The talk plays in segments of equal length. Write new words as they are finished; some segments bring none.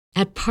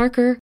At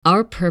Parker,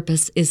 our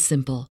purpose is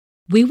simple.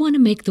 We want to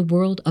make the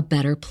world a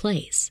better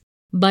place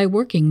by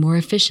working more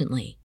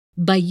efficiently,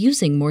 by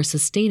using more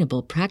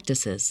sustainable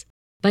practices,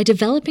 by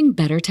developing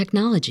better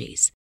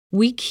technologies.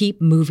 We keep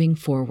moving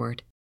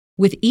forward.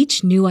 With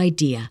each new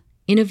idea,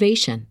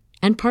 innovation,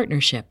 and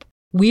partnership,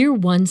 we're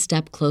one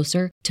step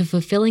closer to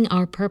fulfilling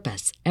our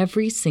purpose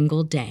every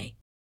single day.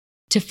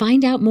 To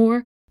find out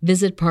more,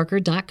 visit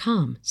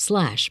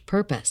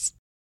parker.com/purpose.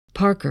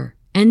 Parker,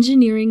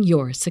 engineering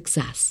your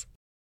success.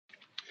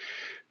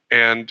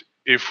 And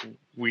if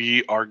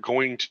we are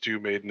going to do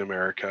Made in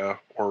America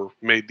or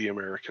Made the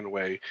American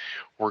Way,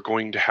 we're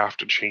going to have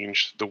to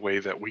change the way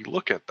that we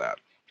look at that.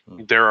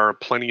 There are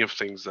plenty of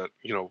things that,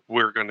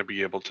 we're going to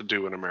be able to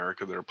do in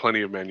America. There are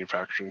plenty of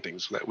manufacturing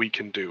things that we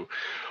can do,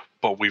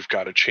 but we've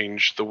got to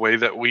change the way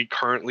that we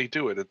currently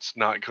do it. It's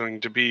not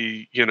going to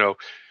be,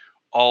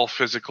 all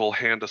physical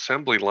hand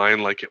assembly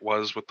line like it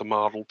was with the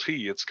Model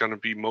T. It's going to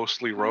be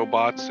mostly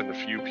robots and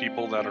a few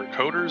people that are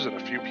coders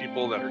and a few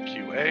people that are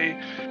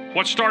QA.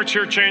 What starts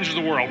here changes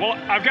the world. Well,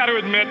 I've got to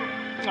admit,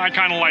 I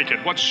kind of like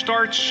it. What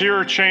starts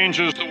here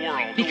changes the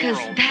world. Because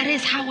that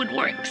is how it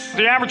works.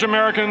 The average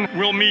American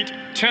will meet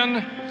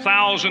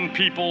 10,000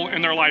 people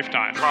in their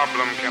lifetime.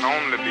 Problem can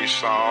only be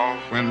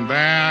solved when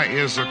there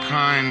is a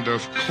kind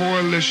of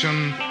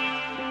coalition.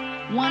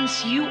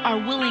 Once you are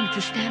willing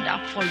to stand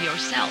up for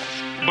yourself.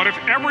 But if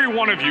every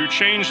one of you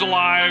changed the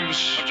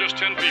lives of just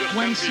 10 people.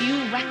 Once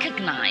you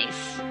recognize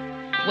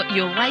what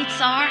your rights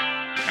are.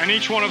 And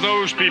each one of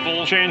those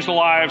people changed the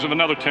lives of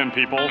another 10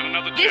 people.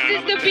 This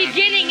is the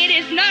beginning. It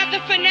is not the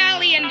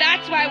finale, and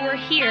that's why we're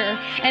here.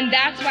 And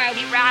that's why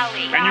we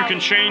rally. And you can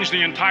change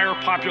the entire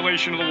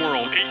population of the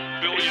world.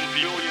 8 billion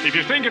people. If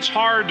you think it's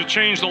hard to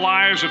change the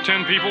lives of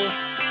 10 people,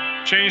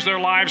 change their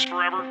lives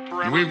forever.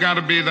 We've got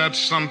to be that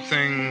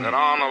something that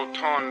Arnold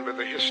Toynbee,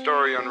 the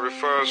historian,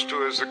 refers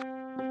to as a...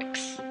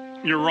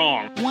 You're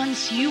wrong.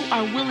 Once you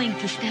are willing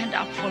to stand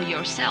up for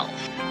yourself,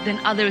 then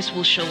others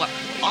will show up.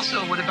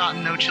 Also, what about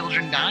no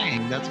children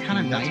dying? That's kind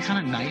of nice.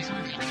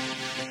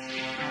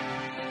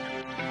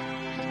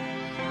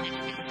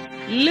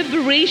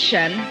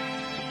 Liberation.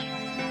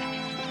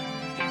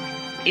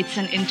 It's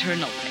an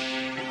internal thing.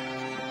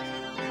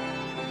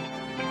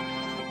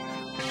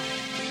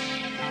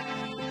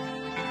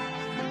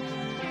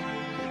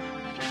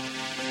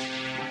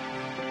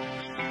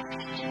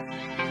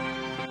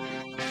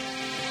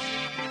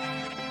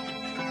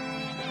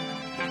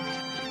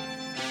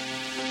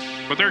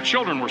 But their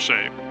children were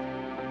saved,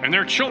 and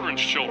their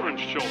children's children.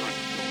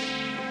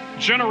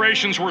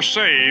 Generations were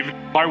saved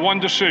by one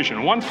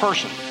decision, one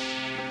person.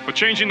 But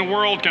changing the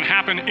world can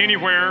happen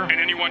anywhere, and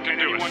anyone can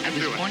do it. I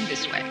was born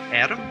this way.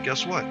 Adam,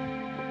 guess what?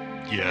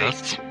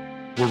 Yes.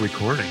 We're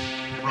recording.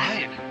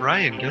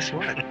 Ryan, guess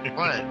what?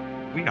 What?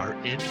 We are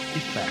in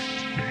effect.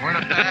 We're in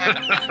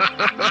effect.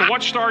 So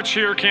what starts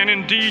here can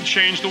indeed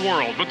change the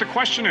world. But the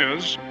question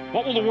is,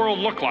 what will the world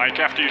look like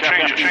after you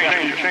change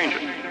it?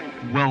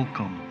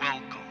 Welcome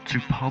to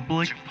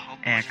Public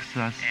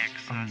Access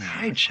Announcement.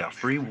 Hi,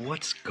 Jeffrey.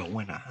 What's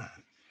going on?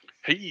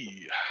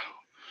 Hey,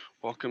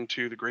 welcome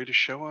to the greatest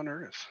show on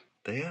earth.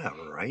 Yeah,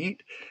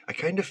 right? I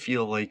kind of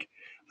feel like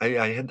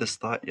I had this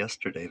thought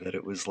yesterday that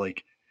it was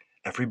like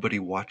everybody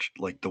watched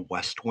like The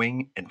West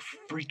Wing and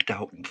freaked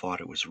out and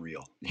thought it was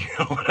real. You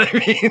know what I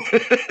mean?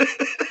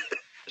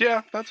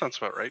 Yeah, that sounds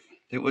about right.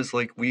 It was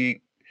like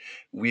we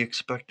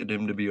expected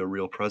him to be a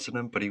real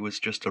president, but he was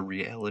just a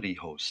reality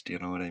host. You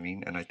know what I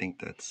mean? And I think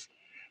that's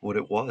what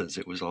it was.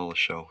 It was all a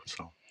show.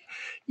 So,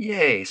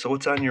 yay. So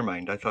what's on your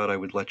mind? I thought I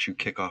would let you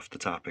kick off the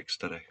topics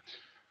today.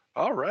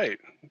 All right.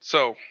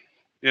 So,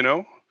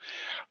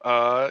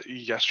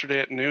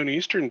 yesterday at noon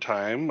Eastern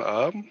time,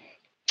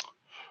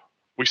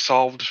 we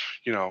solved,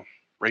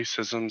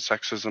 racism,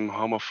 sexism,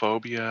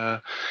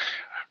 homophobia,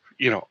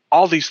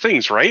 all these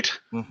things, right?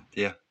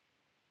 Yeah.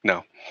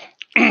 No.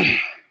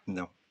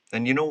 No.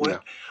 And you know what?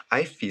 No.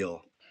 I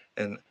feel,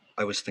 and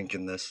I was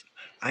thinking this,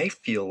 I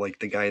feel like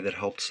the guy that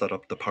helped set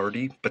up the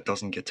party but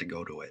doesn't get to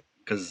go to it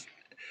because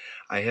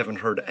I haven't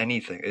heard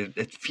anything.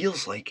 It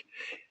feels like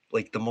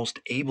the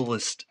most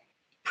ableist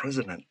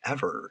president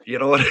ever. You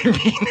know what I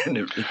mean?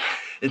 And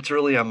it's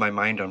really on my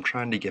mind. I'm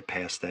trying to get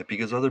past that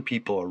because other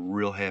people are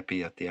real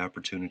happy at the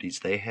opportunities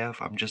they have.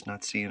 I'm just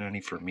not seeing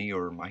any for me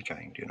or my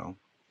kind,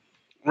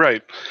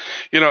 Right.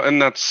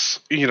 And that's,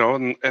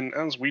 and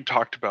as we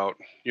talked about,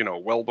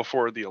 well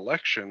before the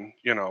election,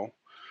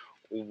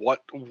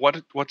 what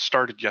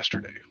started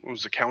yesterday? It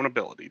was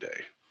Accountability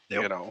Day.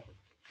 Yep.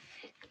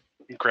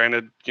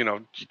 Granted,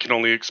 you can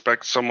only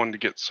expect someone to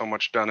get so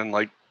much done in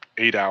like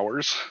 8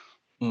 hours.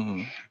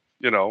 Mm-hmm.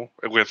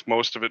 With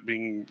most of it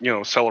being,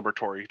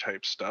 celebratory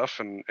type stuff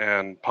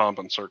and pomp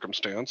and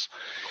circumstance.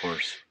 Of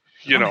course.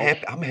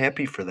 I'm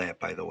happy for that,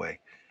 by the way.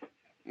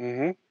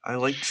 Mm-hmm. I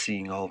liked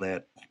seeing all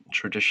that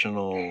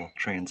traditional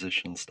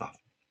transition stuff.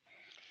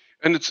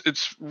 And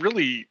it's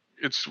really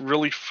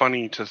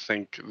funny to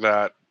think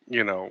that,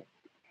 you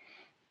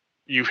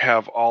had,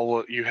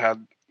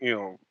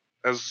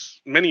 as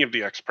many of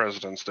the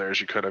ex-presidents there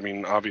as you could. I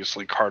mean,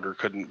 obviously Carter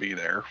couldn't be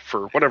there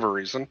for whatever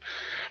reason,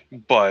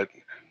 but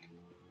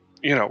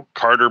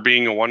Carter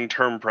being a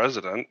one-term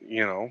president,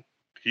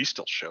 he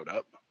still showed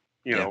up,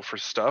 for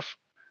stuff.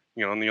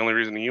 And the only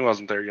reason he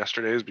wasn't there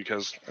yesterday is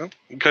because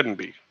he couldn't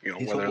be.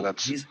 He's whether old.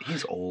 that's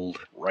he's old.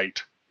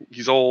 Right.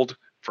 He's old,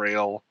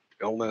 frail,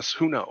 illness,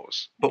 who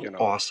knows? But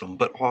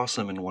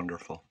awesome and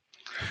wonderful.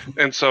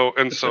 And so,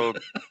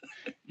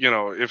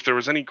 if there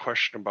was any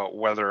question about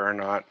whether or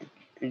not,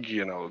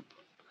 the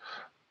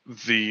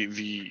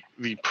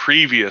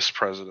previous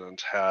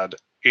president had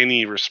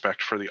any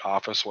respect for the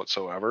office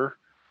whatsoever,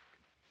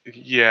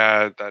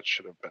 yeah, that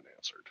should have been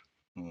answered.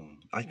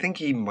 I think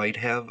he might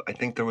have. I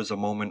think there was a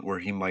moment where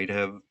he might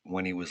have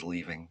when he was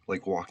leaving,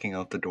 like walking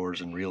out the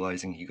doors and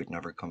realizing he could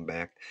never come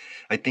back.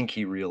 I think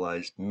he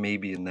realized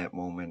maybe in that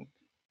moment.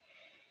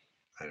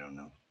 I don't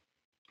know.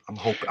 I'm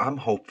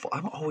hopeful.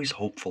 I'm always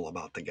hopeful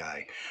about the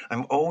guy.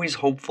 I'm always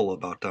hopeful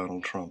about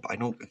Donald Trump.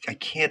 I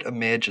can't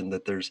imagine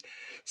that there's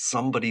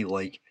somebody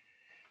like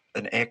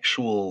an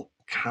actual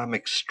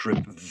comic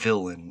strip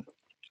villain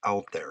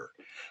out there.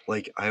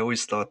 Like, I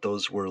always thought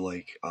those were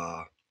like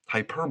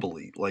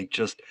hyperbole, like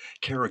just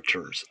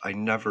caricatures. I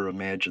never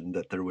imagined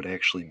that there would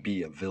actually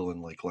be a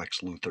villain like Lex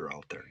Luthor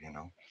out there,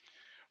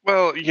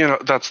 Well,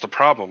 that's the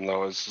problem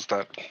though, is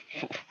that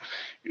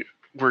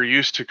we're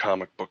used to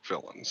comic book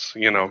villains.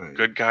 Right.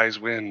 Good guys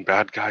win,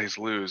 bad guys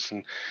lose,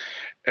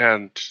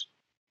 and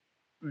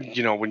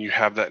when you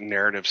have that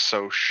narrative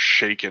so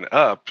shaken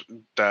up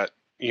that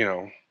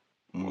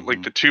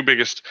like the two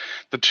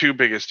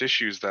biggest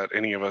issues that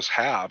any of us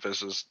have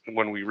is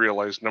when we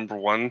realize, number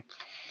one,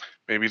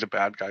 maybe the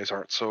bad guys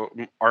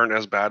aren't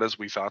as bad as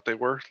we thought they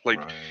were. Like,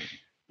 right.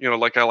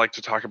 Like I like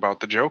to talk about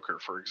the Joker,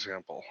 for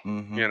example.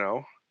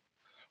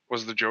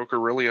 Was the Joker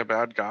really a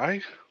bad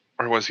guy?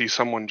 Or was he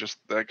someone just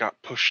that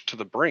got pushed to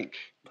the brink,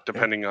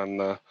 depending on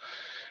the,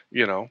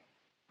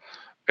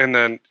 and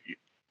then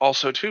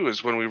also too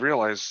is when we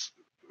realize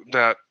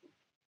that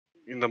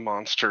the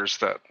monsters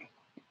that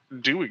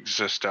do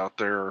exist out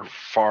there are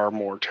far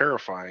more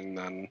terrifying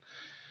than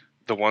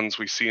the ones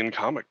we see in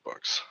comic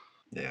books.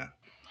 Yeah.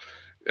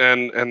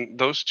 And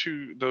those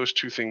two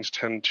things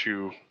tend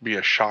to be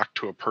a shock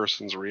to a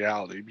person's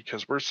reality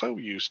because we're so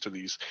used to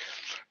these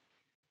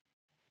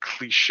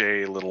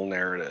cliche little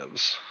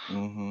narratives.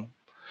 Mm-hmm.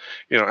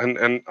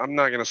 And I'm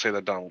not going to say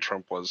that Donald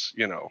Trump was,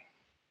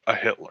 a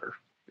Hitler.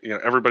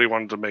 Everybody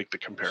wanted to make the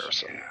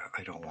comparison. Yeah,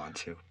 I don't want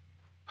to.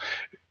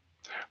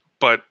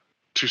 But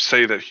to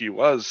say that he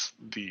was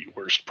the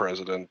worst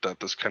president that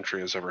this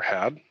country has ever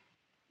had,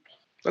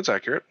 that's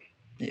accurate.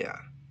 Yeah.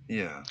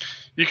 Yeah.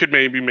 You could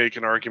maybe make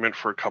an argument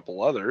for a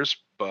couple others,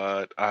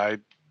 but I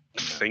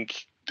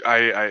think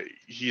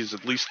he's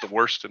at least the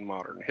worst in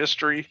modern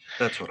history.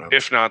 That's what I'm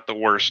if saying. Not the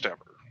worst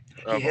ever.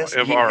 He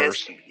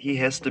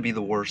has to be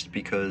the worst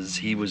because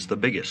he was the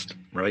biggest,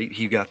 right?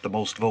 He got the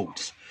most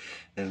votes.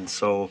 And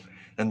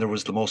there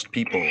was the most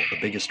people, the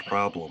biggest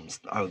problems.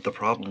 The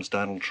problems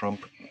Donald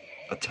Trump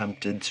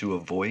attempted to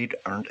avoid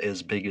aren't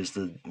as big as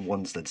the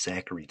ones that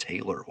Zachary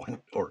Taylor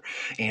or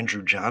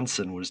Andrew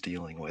Johnson was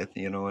dealing with.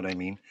 You know what I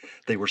mean?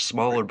 They were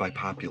smaller by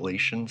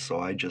population, so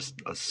I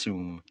just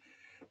assume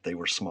they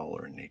were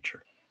smaller in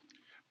nature.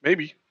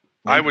 Maybe.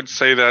 I would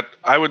say that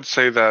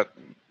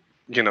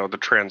the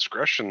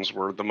transgressions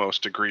were the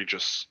most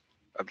egregious,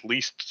 at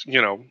least,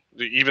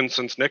 even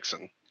since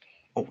Nixon.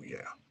 Oh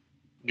yeah.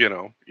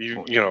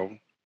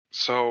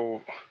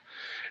 So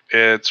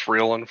it's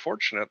real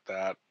unfortunate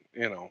that,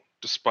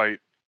 despite,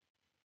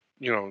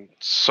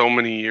 so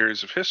many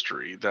years of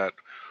history that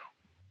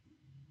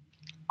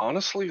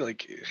honestly,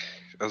 like,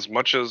 as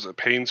much as it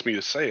pains me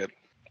to say it,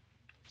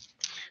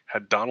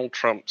 had Donald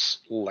Trump's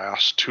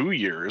last 2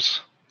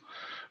 years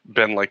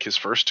been like his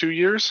first 2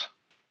 years,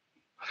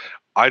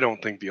 I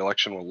don't think the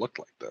election will look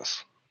like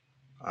this.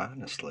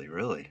 Honestly,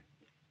 really.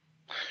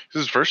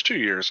 His first 2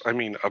 years, I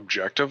mean,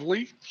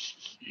 objectively,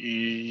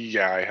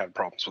 yeah, I had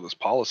problems with his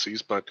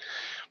policies, but,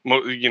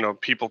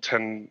 people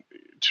tend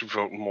to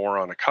vote more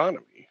on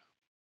economy.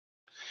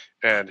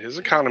 And his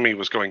economy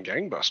was going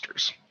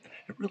gangbusters.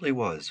 It really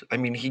was. I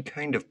mean, he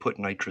kind of put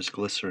nitrous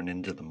glycerin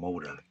into the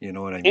motor. You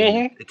know what I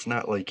mean? Mm-hmm. It's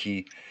not like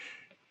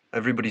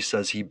everybody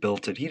says he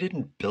built it. He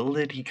didn't build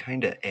it. He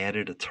kind of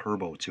added a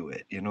turbo to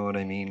it. You know what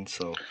I mean?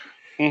 So...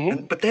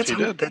 Mm-hmm. But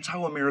that's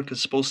how America's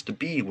supposed to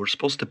be. We're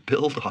supposed to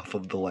build off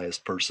of the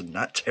last person,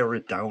 not tear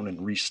it down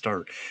and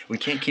restart. We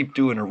can't keep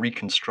doing a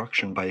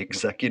reconstruction by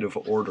executive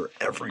order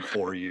every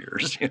 4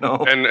 years,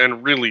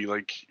 And really,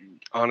 like,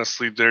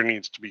 honestly, there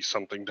needs to be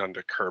something done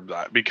to curb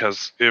that,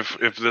 because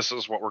if this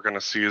is what we're going to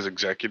see as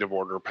executive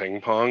order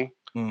ping pong,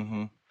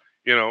 mm-hmm.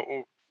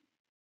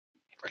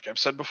 Like I've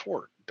said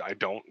before, I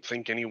don't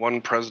think any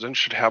one president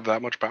should have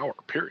that much power,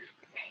 period.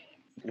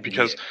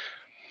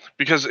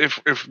 Because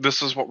if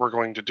this is what we're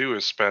going to do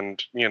is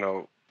spend,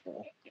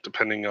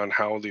 depending on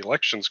how the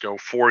elections go,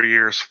 4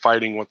 years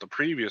fighting what the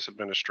previous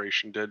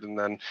administration did, and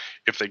then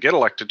if they get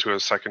elected to a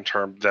second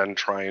term, then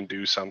try and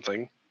do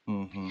something.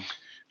 Mm-hmm.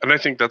 And I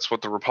think that's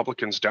what the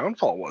Republicans'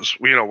 downfall was.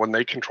 When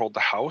they controlled the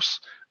House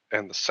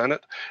and the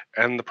Senate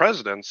and the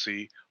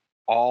presidency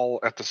all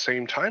at the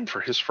same time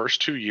for his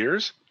first 2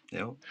 years,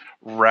 Yep.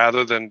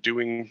 rather than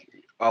doing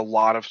a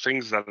lot of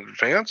things that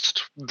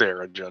advanced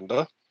their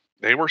agenda.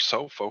 They were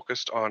so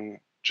focused on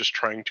just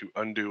trying to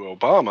undo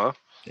Obama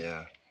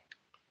Yeah.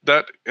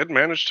 that it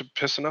managed to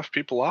piss enough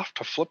people off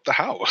to flip the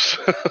House.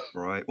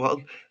 Right.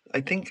 Well,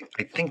 I think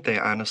they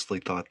honestly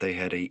thought they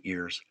had 8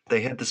 years.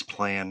 They had this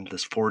plan,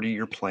 this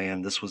 40-year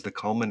plan. This was the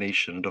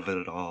culmination of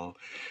it all.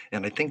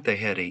 And I think they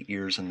had 8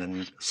 years, and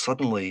then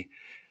suddenly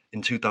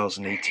in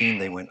 2018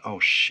 they went, "Oh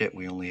shit,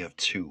 we only have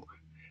 2."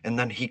 And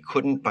then he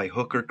couldn't, by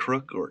hook or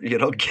crook, or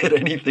get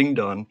anything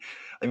done.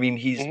 I mean,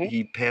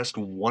 he passed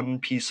one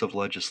piece of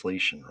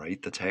legislation,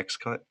 right? The tax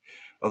cut.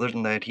 Other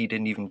than that, he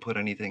didn't even put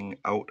anything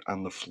out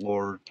on the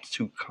floor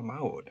to come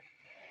out,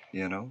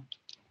 you know?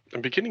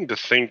 I'm beginning to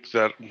think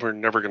that we're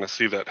never going to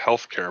see that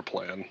healthcare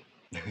plan.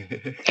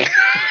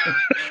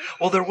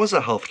 Well, there was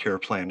a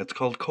healthcare plan. It's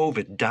called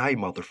COVID. Die,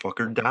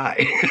 motherfucker,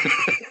 die.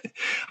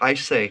 I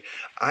say,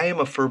 I am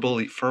a firm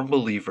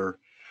believer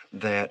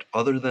that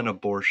other than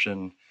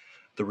abortion,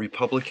 the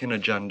Republican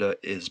agenda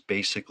is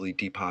basically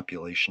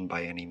depopulation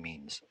by any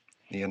means,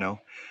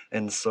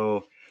 And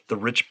so the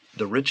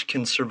rich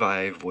can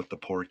survive what the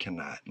poor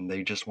cannot, and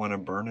they just want to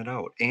burn it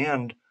out.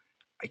 And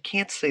I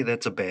can't say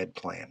that's a bad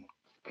plan.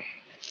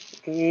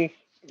 Yeah,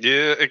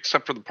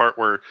 except for the part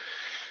where,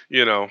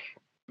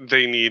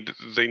 they need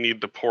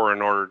the poor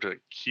in order to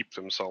keep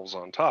themselves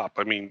on top.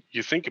 I mean,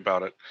 you think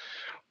about it.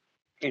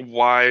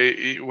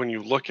 Why, when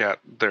you look at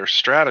their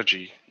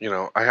strategy,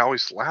 I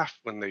always laugh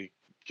when they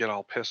get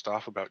all pissed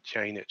off about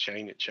China.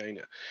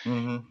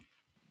 Mm-hmm.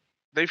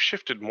 They've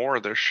shifted more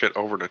of their shit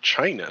over to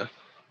China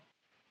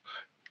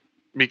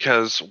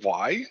because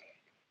why?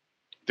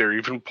 They're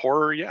even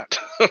poorer yet.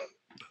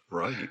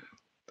 Right.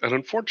 And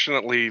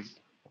unfortunately,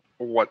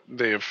 what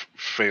they have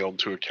failed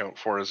to account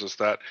for is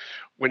that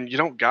when you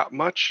don't got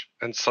much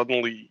and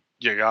suddenly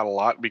you got a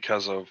lot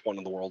because of one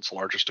of the world's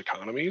largest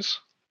economies,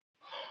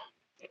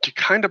 you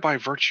kind of by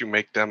virtue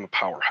make them a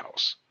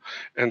powerhouse.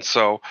 And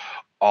so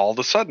all of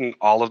a sudden,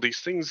 all of these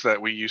things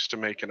that we used to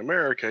make in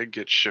America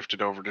get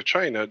shifted over to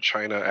China.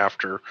 China,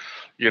 after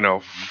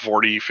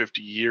 40,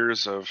 50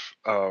 years of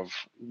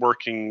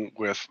working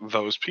with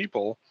those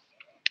people,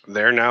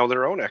 they're now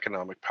their own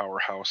economic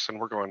powerhouse, and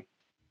we're going,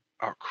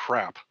 oh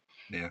crap.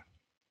 Yeah.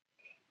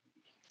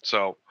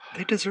 So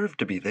they deserve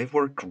to be. They've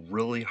worked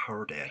really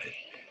hard at it,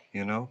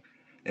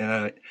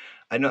 And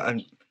I know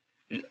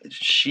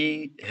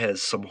she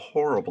has some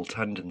horrible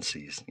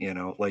tendencies,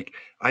 Like,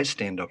 I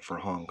stand up for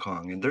Hong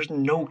Kong, and there's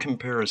no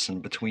comparison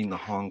between the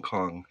Hong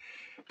Kong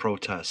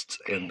protests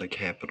and the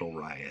Capitol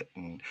riot,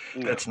 and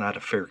that's not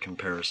a fair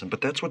comparison. But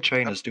that's what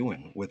China's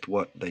doing with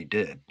what they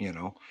did,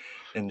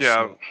 And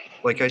so,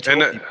 like I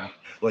tell people,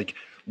 like,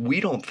 we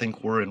don't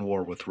think we're in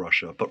war with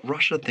Russia, but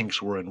Russia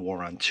thinks we're in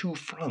war on 2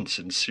 fronts,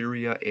 in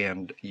Syria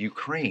and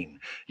Ukraine,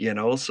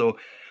 So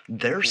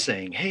they're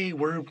saying, hey,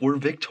 we're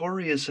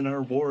victorious in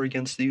our war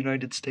against the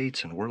United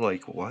States. And we're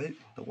like, what?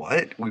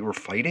 We were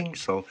fighting?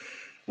 So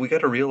we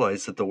got to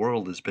realize that the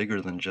world is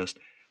bigger than just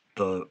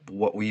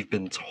what we've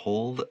been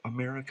told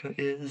America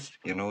is.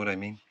 You know what I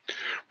mean?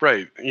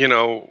 Right.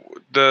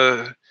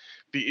 The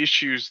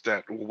issues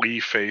that we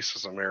face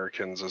as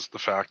Americans is the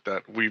fact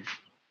that we've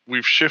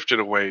shifted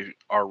away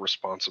our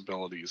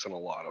responsibilities in a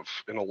lot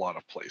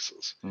of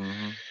places.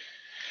 Mm-hmm.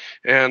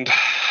 And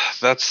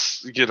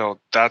that's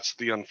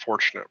the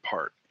unfortunate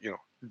part.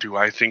 Do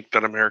I think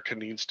that America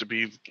needs to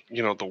be,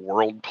 the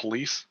world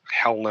police?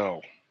 Hell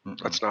no. Mm-mm.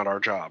 That's not our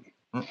job.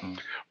 Mm-mm.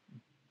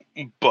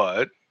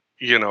 But,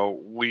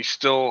 we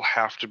still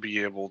have to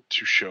be able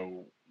to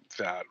show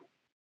that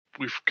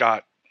we've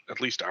got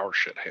at least our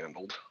shit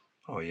handled.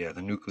 Oh yeah,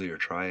 the nuclear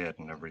triad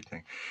and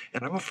everything.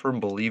 And I'm a firm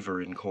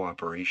believer in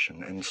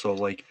cooperation. And so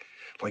like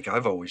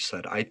I've always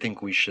said, I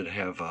think we should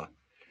have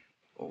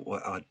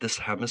this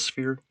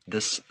hemisphere,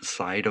 this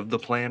side of the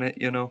planet,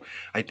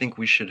 I think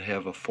we should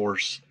have a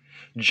force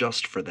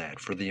just for that,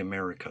 for the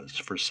Americas,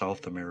 for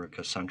South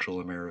America, Central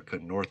America,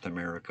 North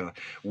America.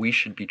 We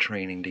should be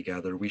training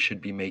together. We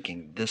should be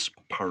making this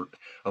part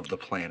of the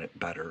planet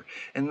better.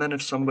 And then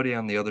if somebody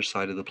on the other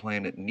side of the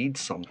planet needs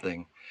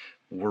something,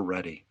 we're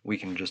ready. We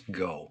can just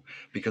go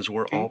because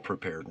we're all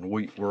prepared and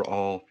we're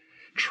all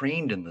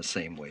trained in the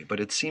same way. But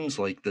it seems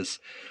like this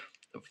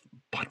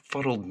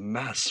butt-fuddled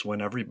mess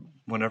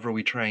whenever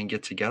we try and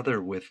get together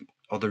with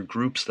other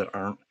groups that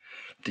aren't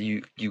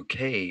the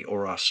UK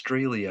or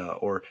Australia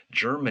or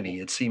Germany.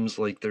 It seems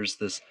like there's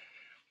this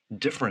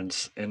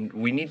difference, and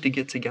we need to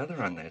get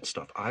together on that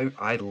stuff.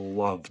 I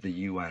love the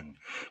UN.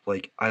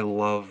 Like, I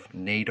love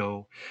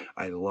NATO.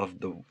 I love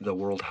the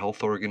World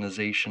Health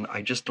Organization.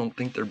 I just don't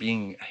think they're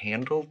being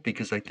handled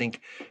because I think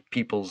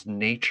people's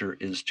nature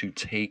is to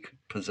take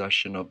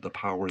possession of the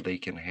power they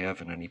can have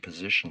in any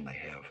position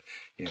they have,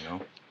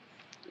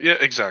 Yeah,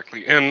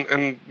 exactly.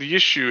 And the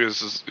issue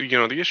is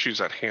the issues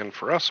at hand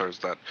for us is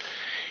that,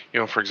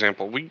 for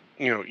example, we,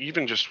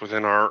 even just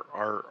within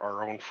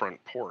our own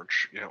front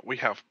porch, we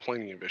have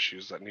plenty of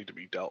issues that need to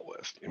be dealt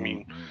with. I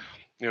mean,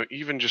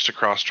 even just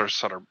across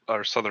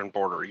our southern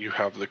border, you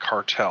have the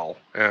cartel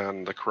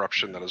and the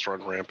corruption that has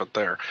run rampant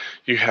there.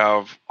 You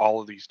have all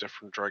of these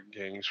different drug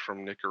gangs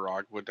from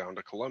Nicaragua down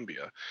to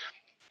Colombia.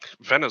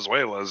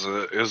 Venezuela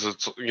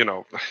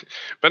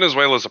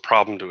Venezuela is a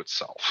problem to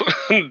itself,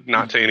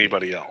 not to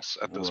anybody else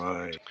at this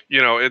point.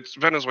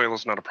 Venezuela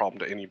is not a problem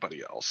to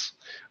anybody else.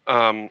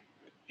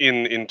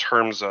 In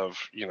terms of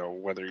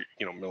whether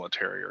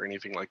military or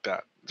anything like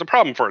that, it's a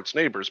problem for its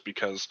neighbors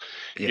because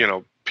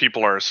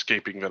people are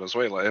escaping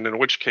Venezuela, and in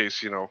which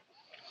case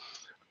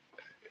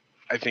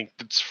I think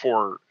it's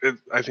for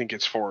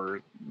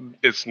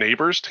its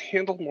neighbors to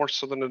handle more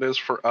so than it is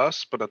for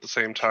us. But at the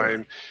same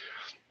time,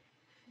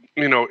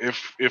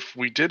 if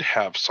we did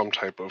have some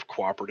type of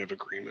cooperative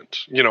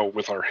agreement,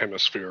 with our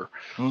hemisphere,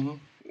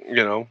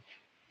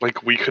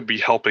 like we could be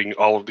helping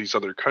all of these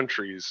other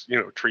countries,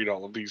 treat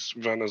all of these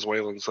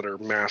Venezuelans that are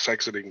mass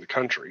exiting the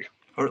country.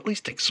 Or at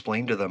least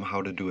explain to them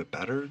how to do it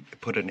better,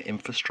 put an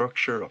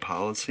infrastructure, a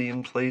policy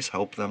in place,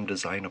 help them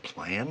design a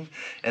plan.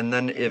 And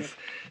then if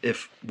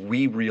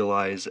we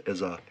realize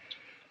as a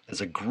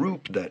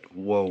group that,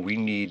 we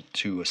need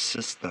to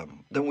assist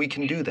them, then we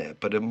can do that.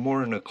 But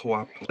more in a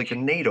like a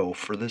NATO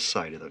for this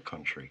side of the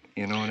country.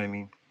 You know what I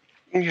mean?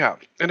 Yeah,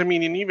 and and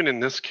even in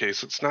this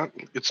case, it's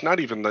not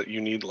even that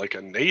you need like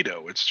a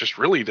NATO. It's just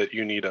really that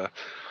you need a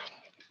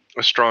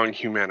strong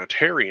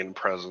humanitarian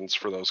presence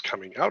for those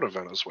coming out of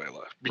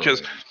Venezuela,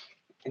 because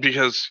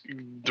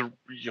the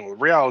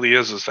reality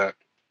is that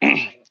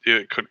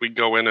could we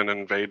go in and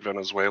invade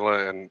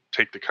Venezuela and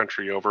take the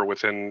country over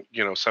within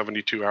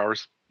 72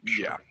 hours?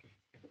 Sure. Yeah.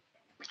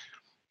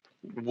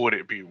 Would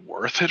it be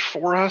worth it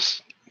for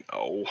us?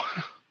 No.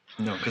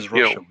 No, because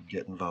Russia would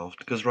get involved.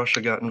 Because Russia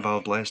got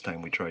involved last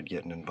time we tried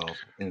getting involved.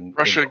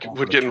 Russia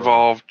would get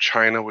involved.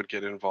 China would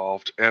get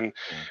involved. And,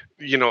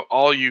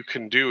 all you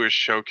can do is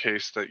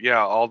showcase that,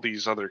 all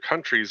these other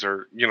countries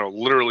are,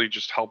 literally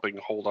just helping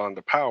hold on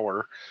to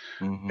power.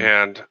 Mm-hmm.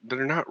 And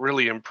they're not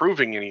really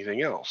improving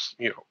anything else.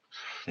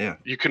 Yeah.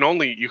 You can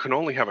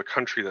only have a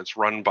country that's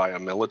run by a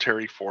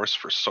military force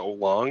for so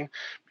long,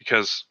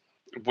 because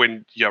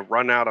when you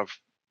run out of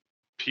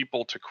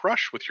people to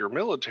crush with your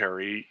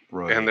military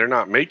and they're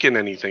not making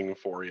anything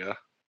for you,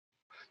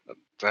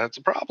 that's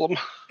a problem.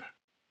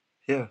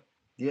 Yeah,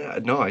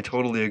 no, I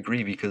totally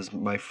agree, because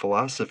my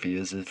philosophy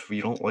is if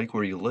you don't like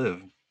where you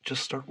live,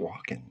 just start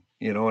walking,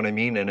 you know what I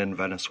mean? And in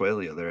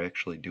Venezuela, they're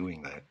actually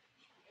doing that.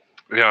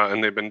 Yeah,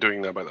 and they've been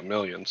doing that by the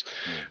millions.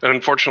 And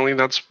unfortunately,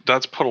 that's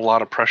put a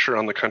lot of pressure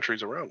on the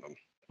countries around them.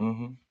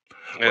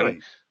 Mm-hmm.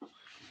 And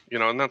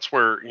and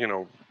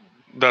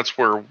that's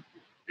where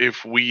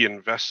if we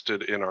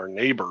invested in our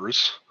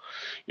neighbors,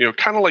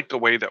 kind of like the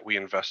way that we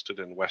invested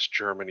in West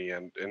Germany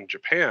and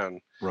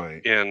Japan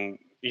in,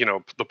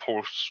 the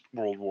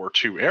post-World War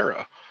II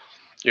era,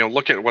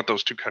 look at what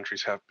those two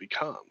countries have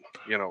become,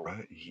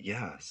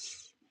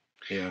 Yes.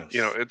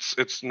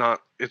 It's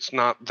not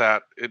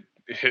that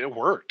it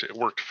worked. It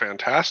worked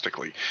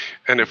fantastically.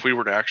 And if we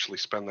were to actually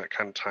spend that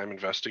kind of time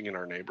investing in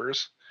our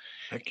neighbors,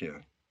 heck yeah.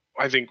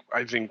 I think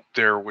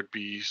there would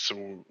be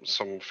some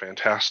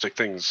fantastic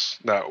things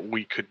that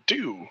we could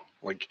do,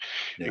 like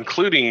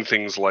including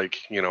things like,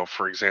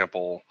 for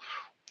example,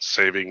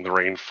 saving the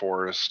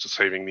rainforest,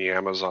 saving the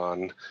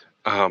Amazon,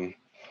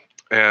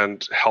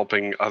 and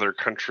helping other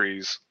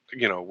countries,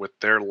 with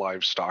their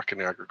livestock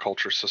and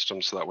agriculture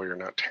systems, so that way you're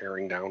not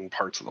tearing down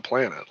parts of the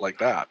planet like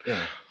that.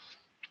 Yeah.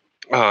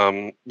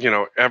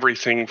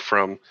 Everything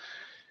from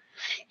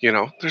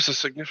there's a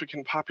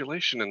significant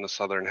population in the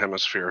Southern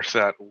Hemisphere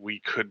that we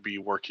could be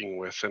working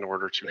with in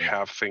order to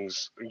have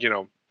things,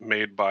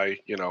 made by,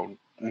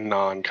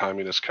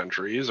 non-communist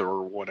countries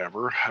or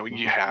whatever. How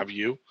you have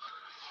you.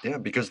 Yeah,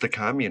 because the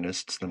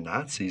communists, the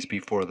Nazis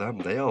before them,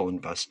 they all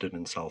invested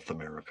in South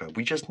America.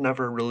 We just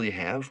never really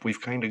have. We've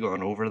kind of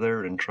gone over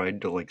there and tried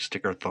to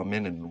stick our thumb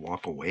in and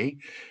walk away,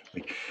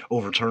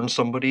 overturn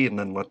somebody and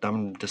then let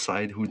them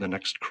decide who the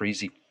next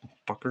crazy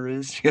fucker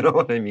is. You know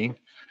what I mean?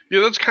 Yeah,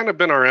 that's kind of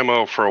been our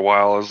MO for a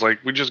while. Is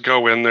we just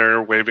go in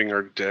there waving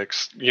our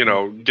dicks,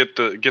 get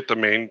the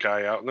main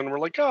guy out, and then we're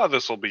like,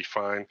 this will be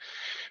fine.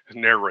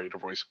 Narrator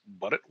voice,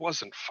 but it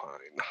wasn't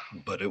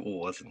fine. But it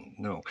wasn't,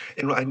 no.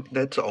 And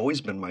that's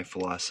always been my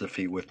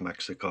philosophy with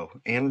Mexico.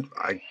 And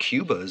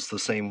Cuba is the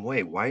same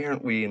way. Why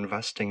aren't we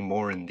investing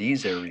more in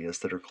these areas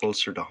that are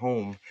closer to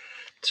home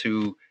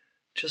to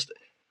just...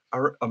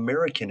 Our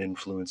American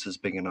influence is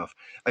big enough.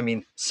 I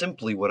mean,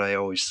 simply what I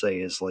always say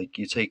is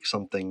you take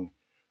something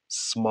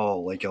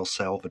small like El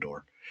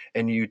Salvador,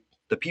 and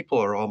the people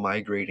are all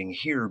migrating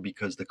here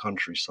because the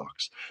country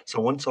sucks. So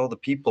once all the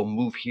people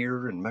move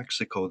here in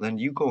Mexico, then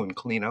you go and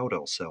clean out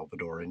El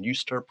Salvador and you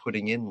start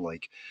putting in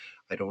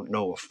I don't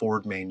know, a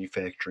Ford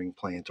manufacturing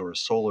plant or a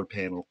solar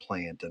panel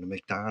plant and a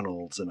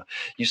McDonald's, and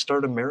you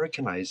start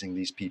Americanizing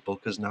these people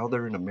because now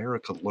they're in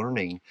America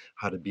learning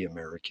how to be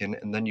American,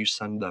 and then you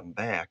send them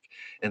back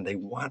and they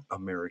want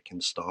American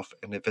stuff,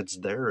 and if it's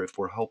there, if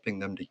we're helping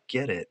them to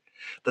get it,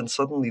 then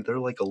suddenly they're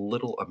like a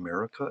little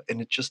America,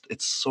 and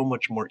it's so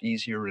much more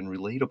easier and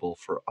relatable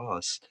for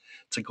us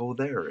to go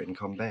there and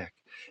come back.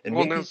 And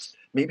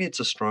maybe it's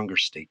a stronger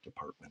State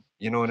Department.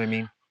 You know what I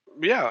mean?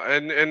 Yeah,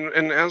 and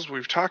as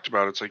we've talked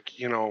about, it's like,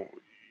 you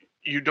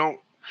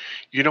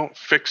don't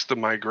fix the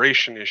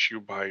migration issue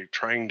by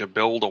trying to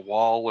build a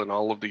wall and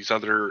all of these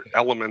other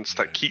elements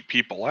that keep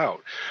people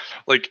out.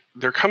 Like,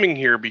 they're coming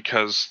here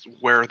because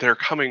where they're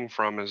coming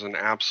from is an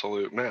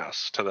absolute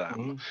mess to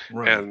them.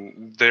 Right.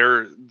 And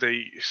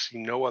they see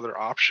no other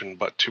option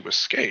but to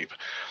escape.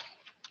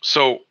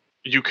 So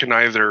you can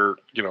either,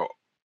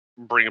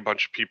 bring a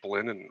bunch of people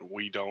in, and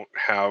we don't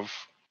have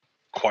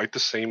quite the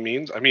same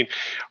means. I mean,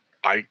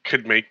 I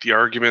could make the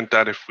argument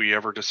that if we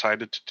ever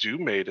decided to do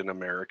Made in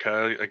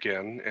America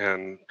again,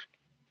 and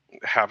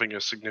having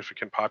a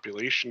significant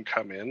population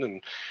come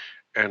in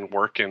and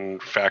work in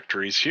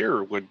factories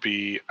here would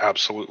be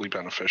absolutely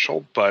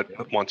beneficial.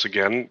 But once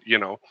again,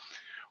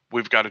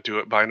 we've got to do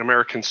it by an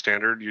American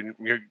standard. You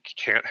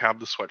can't have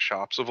the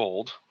sweatshops of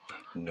old.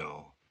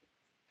 No.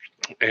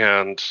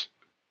 And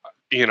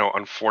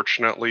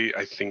unfortunately,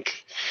 I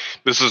think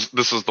this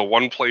is the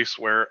one place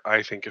where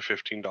I think a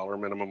 $15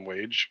 minimum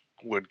wage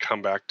would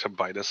come back to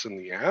bite us in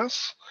the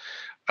ass.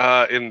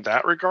 In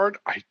that regard,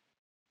 I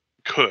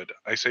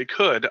say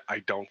could. I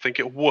don't think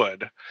it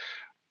would.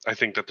 I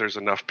think that there's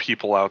enough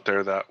people out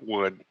there that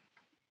would,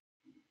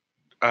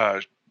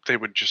 they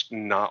would just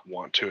not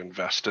want to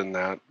invest in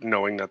that,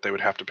 knowing that they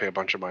would have to pay a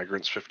bunch of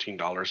migrants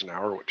 $15 an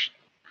hour, which,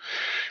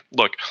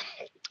 look,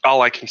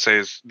 all I can say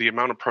is the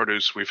amount of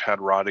produce we've had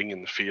rotting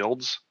in the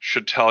fields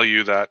should tell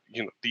you that,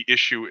 the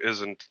issue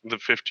isn't the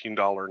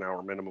 $15 an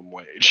hour minimum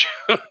wage.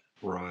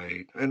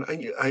 Right. And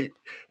I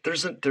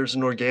there's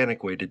an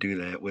organic way to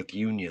do that with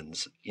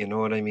unions. You know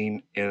what I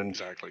mean? And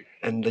exactly.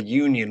 And the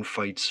union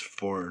fights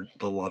for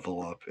the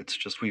level up. It's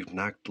just we've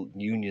knocked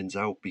unions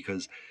out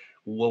because,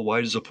 well, why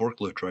does a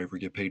forklift driver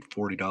get paid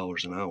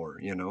 $40 an hour,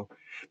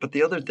 But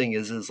the other thing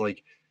is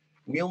like,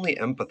 we only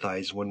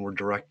empathize when we're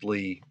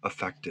directly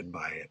affected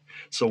by it.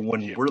 So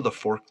when we're the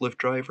forklift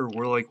driver,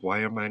 we're like, why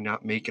am I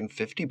not making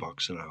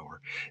 $50 an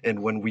hour?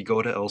 And when we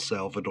go to El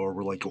Salvador,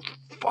 we're like, oh,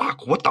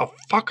 fuck, what the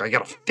fuck? I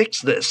gotta fix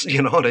this.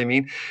 You know what I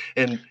mean?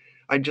 And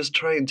I just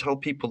try and tell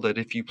people that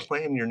if you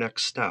plan your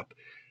next step,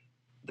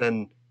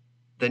 then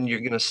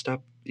you're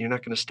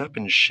not gonna step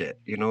in shit.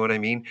 You know what I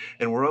mean?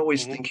 And we're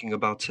always thinking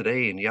about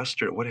today and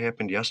yesterday, what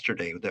happened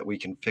yesterday that we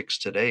can fix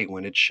today,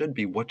 when it should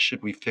be, what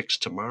should we fix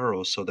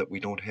tomorrow so that we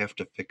don't have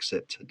to fix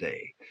it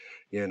today?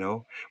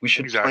 We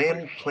should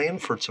plan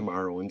for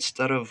tomorrow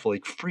instead of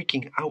like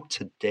freaking out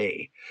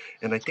today.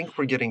 And I think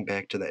we're getting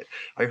back to that.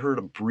 I heard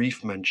a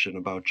brief mention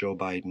about Joe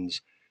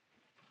Biden's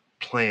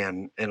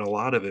plan, and a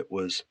lot of it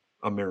was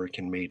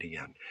American made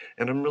again.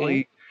 And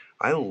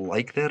I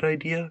like that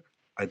idea.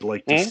 I'd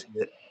like to see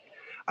it.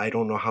 I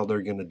don't know how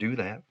they're going to do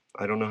that.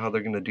 I don't know how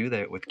they're going to do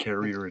that with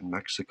Carrier in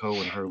Mexico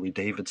and Harley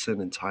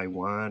Davidson in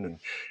Taiwan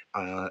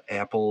and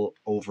Apple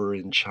over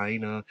in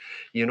China.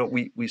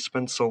 We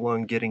spent so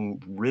long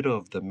getting rid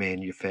of the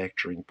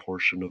manufacturing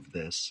portion of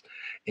this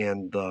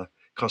and the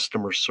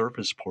customer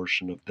service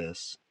portion of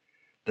this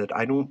that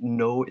I don't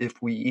know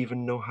if we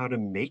even know how to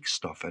make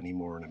stuff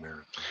anymore in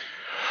America.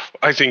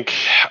 I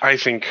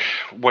think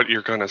what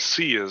you're going to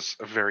see is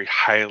a very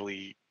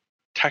highly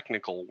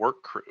technical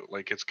work crew.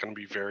 Like, it's going to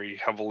be very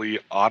heavily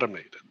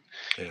automated,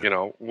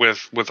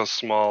 with a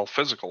small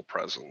physical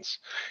presence.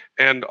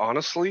 And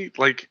honestly,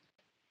 like,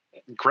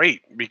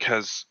 great,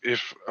 because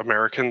if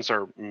Americans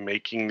are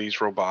making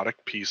these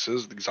robotic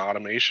pieces, these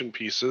automation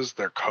pieces,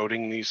 they're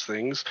coding these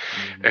things,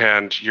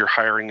 and you're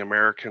hiring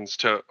Americans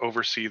to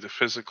oversee the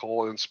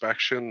physical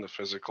inspection, the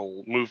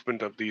physical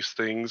movement of these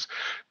things,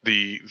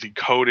 the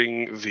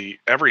coding, the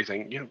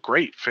everything,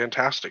 great,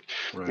 fantastic.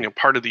 Right.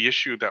 Part of the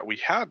issue that we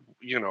had,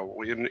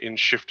 in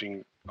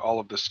shifting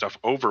all of this stuff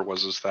over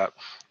is that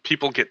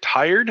people get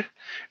tired,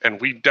 and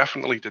we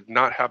definitely did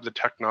not have the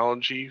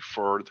technology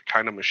for the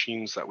kind of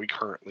machines that we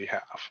currently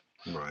have.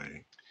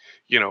 Right.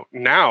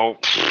 Now,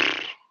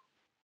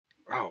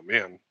 oh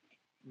man,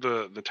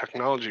 the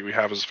technology we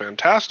have is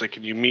fantastic,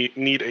 and you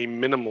need a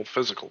minimal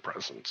physical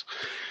presence.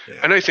 Yeah.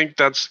 And I think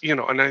that's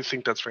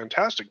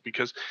fantastic,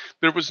 because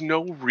there was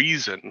no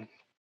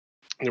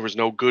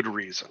good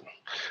reason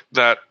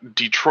that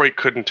Detroit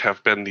couldn't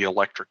have been the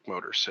electric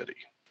motor city.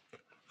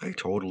 I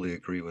totally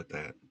agree with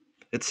that.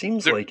 It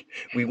seems like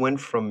we went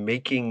from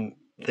making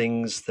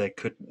things that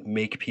could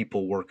make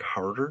people work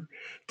harder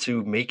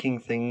to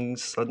making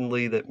things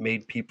suddenly that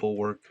made people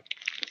work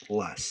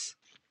less.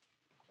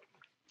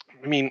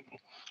 I mean,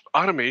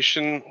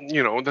 automation,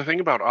 the thing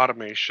about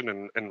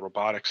automation and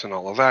robotics and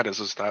all of that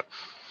is that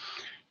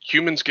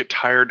humans get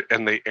tired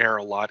and they err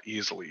a lot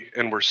easily,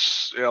 and we're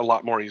a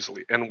lot more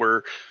easily. And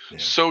we're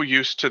so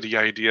used to the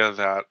idea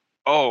that,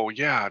 oh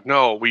yeah,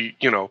 no,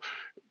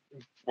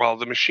 well,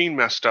 the machine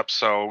messed up,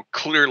 so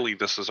clearly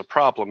this is a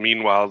problem.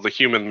 Meanwhile, the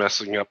human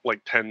messing up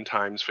like 10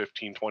 times,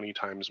 15, 20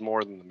 times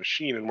more than the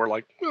machine. And we're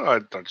like,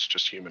 oh, that's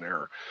just human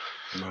error.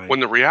 Right.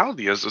 When the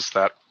reality is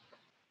that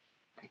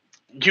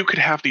you could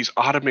have these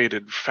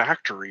automated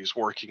factories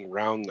working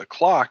round the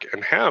clock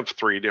and have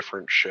 3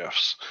 different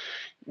shifts.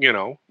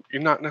 You're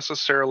not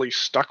necessarily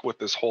stuck with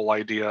this whole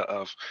idea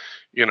of,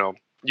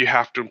 you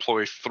have to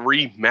employ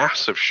 3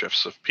 massive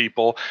shifts of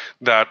people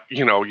that,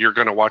 you're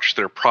going to watch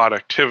their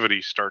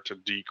productivity start to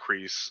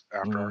decrease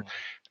after.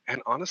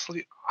 And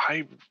honestly,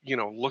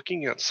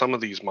 looking at some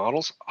of these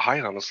models, I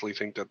honestly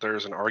think that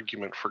there's an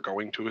argument for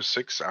going to a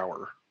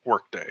 6-hour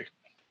workday.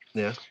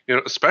 Yeah.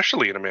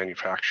 Especially in a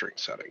manufacturing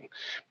setting,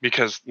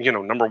 because,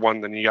 number one,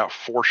 then you got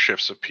 4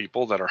 shifts of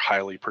people that are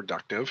highly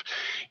productive,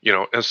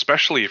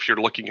 especially if you're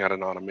looking at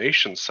an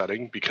automation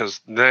setting, because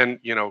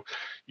then,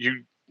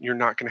 you're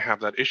not going to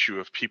have that issue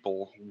of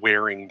people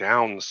wearing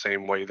down the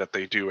same way that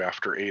they do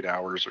after 8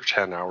 hours or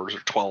 10 hours or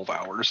 12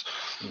 hours.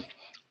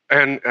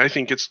 And I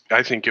think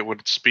it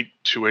would speak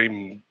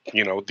to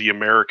the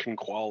American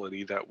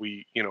quality that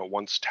we,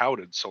 once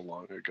touted so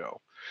long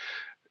ago.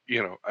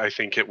 I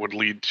think it would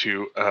lead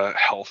to a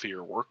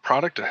healthier work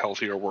product, a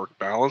healthier work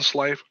balance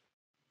life.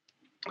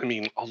 I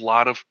mean, a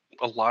lot of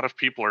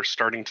people are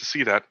starting to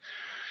see that.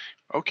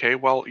 Okay,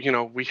 well,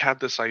 we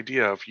had this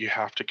idea of you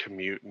have to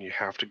commute and you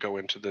have to go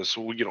into this,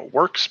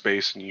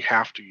 workspace, and you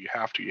have to.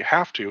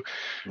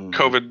 Mm-hmm.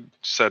 COVID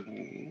said,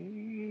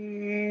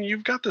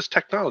 you've got this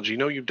technology.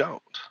 No, you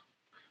don't.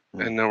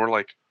 Mm-hmm. And then we're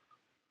like,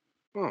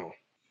 oh,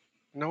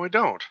 no, I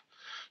don't.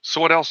 So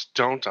what else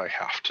don't I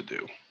have to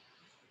do?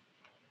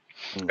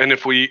 And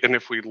if we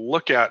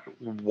look at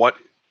what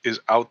is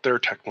out there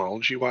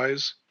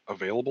technology-wise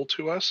available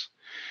to us,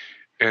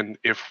 and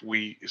if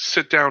we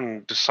sit down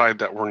and decide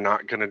that we're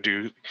not going to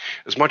do,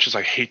 as much as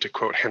I hate to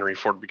quote Henry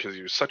Ford because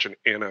he was such an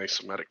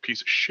anti-Semitic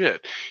piece of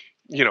shit,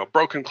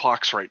 broken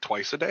clocks right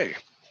twice a day.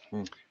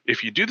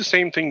 If you do the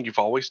same thing you've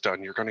always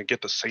done, you're going to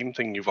get the same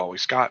thing you've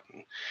always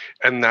gotten.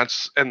 And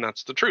that's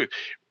the truth.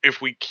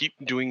 If we keep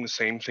doing the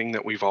same thing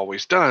that we've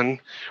always done,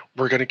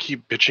 we're going to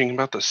keep bitching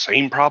about the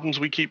same problems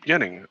we keep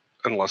getting,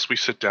 unless we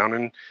sit down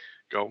and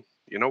go,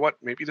 you know what,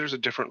 maybe there's a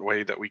different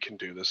way that we can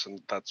do this,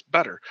 and that's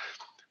better.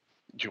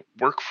 You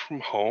work from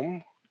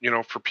home,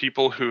 for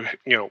people who,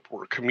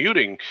 were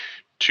commuting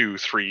 2,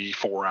 3,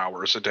 4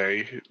 hours a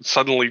day,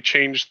 suddenly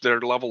changed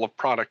their level of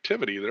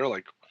productivity. They're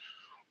like,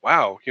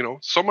 wow,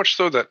 so much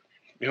so that,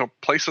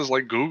 places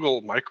like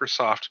Google,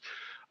 Microsoft,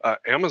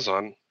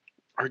 Amazon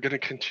are going to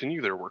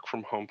continue their work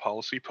from home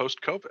policy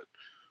post-COVID,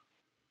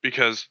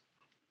 because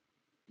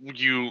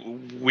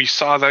we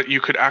saw that you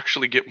could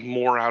actually get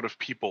more out of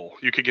people.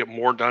 You could get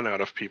more done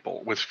out of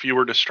people with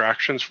fewer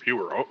distractions,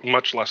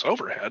 much less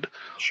overhead.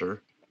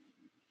 Sure.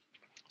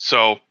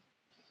 So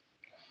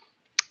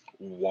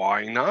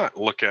why not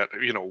look at,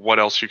 what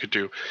else you could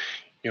do?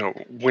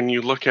 When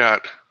you look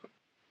at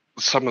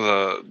some of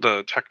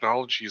the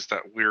technologies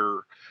that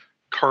we're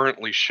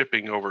currently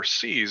shipping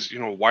overseas,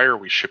 why are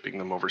we shipping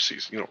them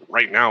overseas?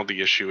 Right now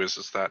the issue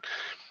is that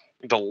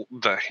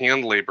the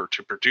hand labor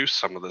to produce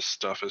some of this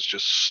stuff is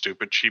just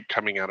stupid cheap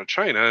coming out of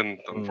China, and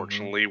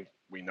unfortunately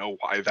we know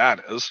why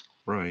that is.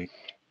 Right.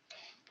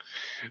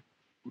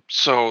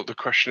 So the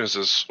question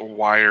is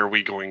why are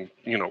we going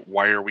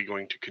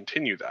to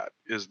continue that?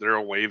 Is there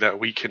a way that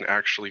we can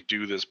actually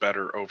do this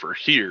better over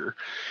here,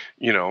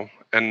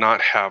 and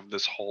not have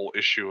this whole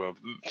issue of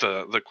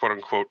the quote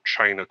unquote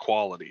China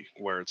quality,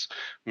 where it's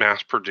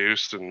mass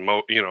produced and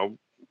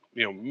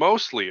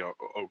mostly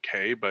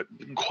okay, but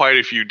quite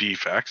a few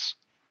defects.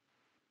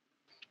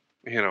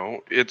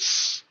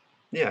 It's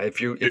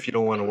if you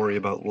don't want to worry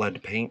about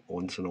lead paint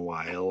once in a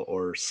while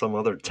or some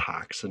other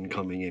toxin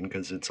coming in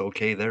because it's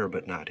okay there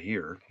but not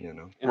here.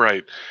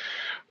 Right.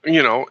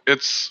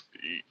 It's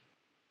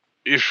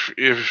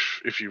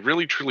if you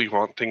really truly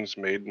want things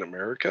made in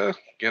America,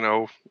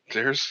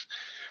 there's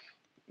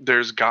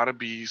got to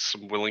be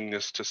some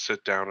willingness to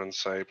sit down and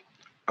say,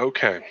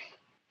 okay,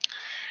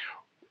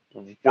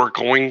 we're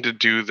going to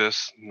do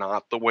this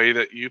not the way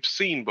that you've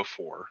seen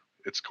before.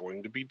 It's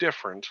going to be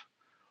different,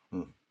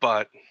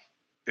 but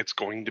it's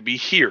going to be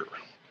here.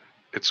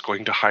 It's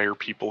going to hire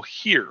people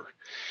here.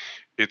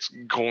 It's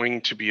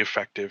going to be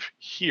effective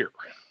here.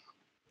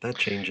 That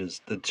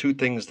changes. The 2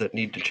 things that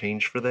need to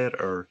change for that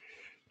are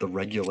the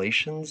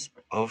regulations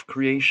of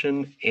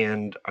creation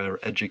and our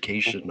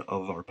education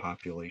of our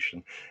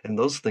population. And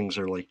those things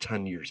are like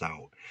 10 years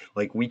out.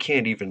 Like we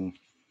can't even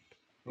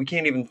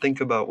think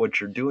about what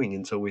you're doing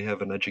until we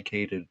have an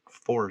educated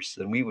force,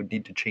 and we would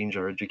need to change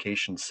our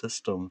education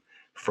system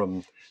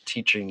from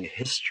teaching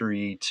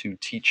history to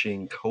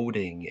teaching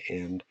coding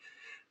and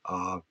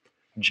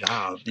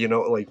job,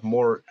 like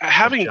more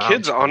having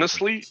kids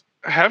honestly,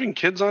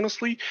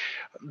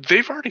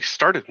 they've already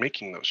started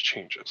making those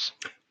changes.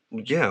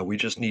 Yeah, we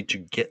just need to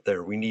get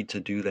there. We need to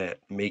do that,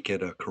 make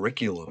it a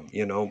curriculum,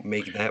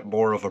 make that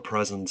more of a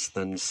presence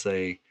than,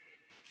 say,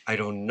 I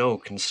don't know,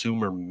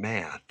 consumer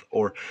math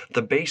or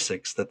the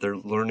basics that they're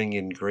learning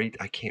in grade.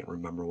 I can't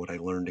remember what I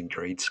learned in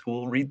grade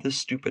school. Read this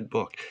stupid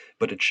book.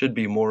 But it should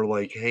be more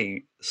like,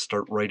 hey,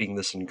 start writing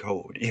this in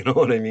code. You know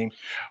what I mean?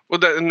 Well,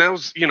 that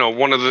was,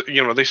 one of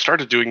the, they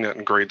started doing that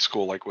in grade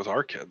school, like with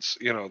our kids,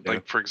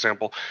 like, for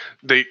example,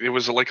 it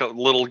was like a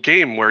little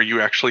game where you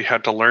actually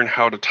had to learn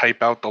how to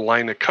type out the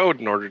line of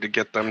code in order to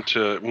get them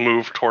to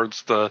move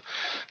towards the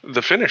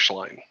finish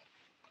line.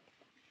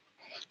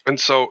 And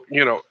so,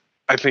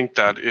 I think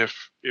that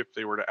if if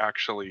they were to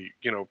actually,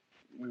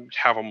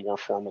 have a more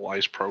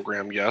formalized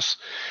program, yes.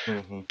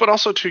 Mm-hmm. But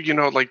also too,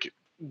 like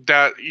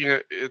that,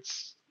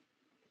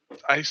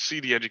 I see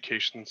the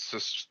education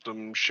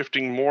system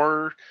shifting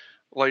more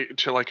like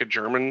to like a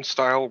German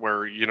style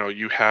where,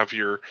 you have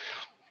your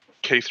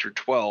K through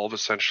 12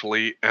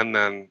 essentially, and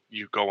then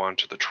you go on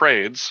to the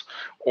trades,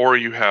 or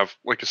you have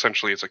like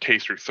essentially it's a K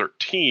through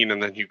 13,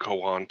 and then you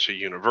go on to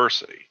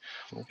university.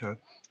 Okay.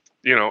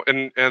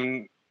 And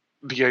and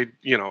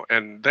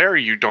there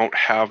you don't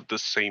have the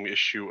same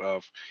issue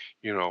of,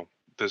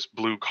 this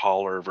blue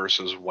collar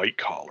versus white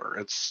collar.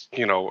 It's,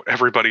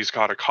 everybody's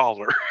got a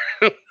collar.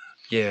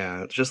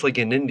 Yeah, just like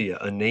in India,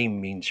 a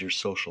name means your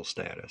social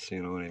status.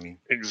 You know what I mean?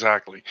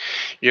 Exactly.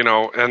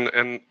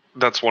 And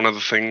that's one of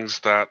the things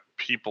that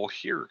people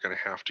here are going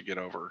to have to get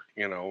over,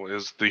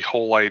 is the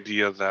whole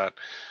idea that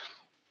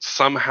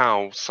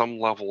somehow some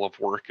level of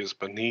work is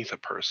beneath a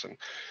person.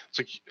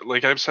 It's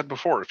like I've said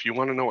before, if you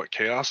want to know what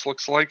chaos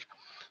looks like,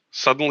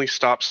 suddenly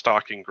stop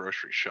stocking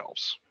grocery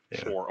shelves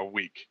for a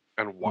week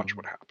and watch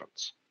what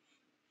happens.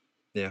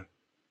 Yeah.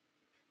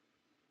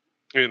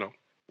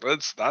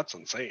 That's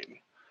insane.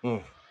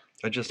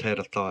 I just had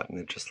a thought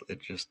and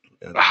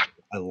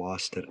I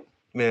lost it.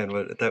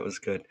 Man, that was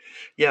good.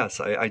 Yes,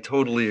 I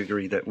totally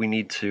agree that we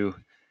need to.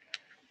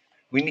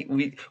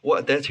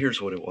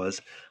 Here's what it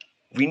was.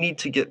 We need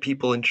to get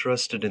people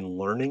interested in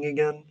learning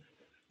again.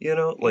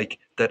 Like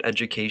that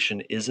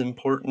education is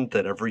important,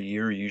 that every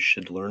year you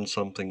should learn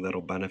something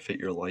that'll benefit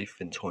your life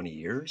in 20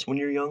 years when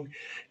you're young.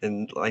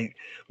 And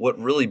what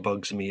really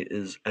bugs me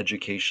is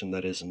education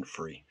that isn't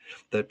free,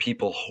 that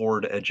people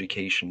hoard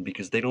education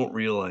because they don't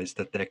realize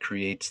that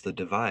creates the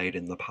divide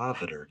and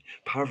the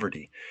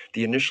poverty.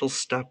 The initial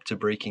step to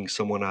breaking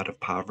someone out of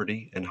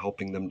poverty and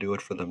helping them do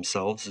it for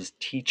themselves is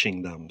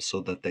teaching them so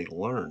that they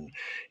learn.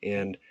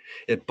 And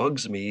it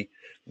bugs me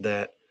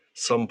that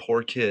some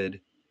poor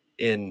kid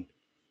in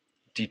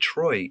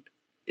Detroit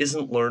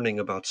isn't learning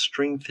about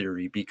string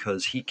theory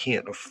because he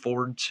can't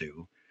afford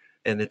to,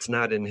 and it's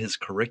not in his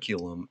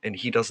curriculum, and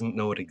he doesn't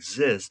know it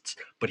exists,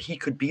 but he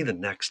could be the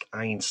next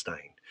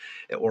Einstein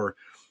or,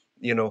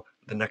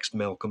 the next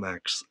Malcolm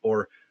X,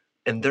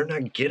 and they're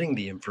not getting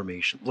the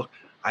information. Look,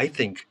 I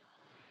think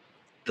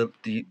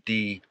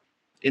the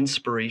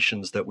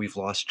inspirations that we've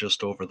lost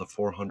just over the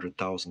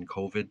 400,000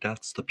 COVID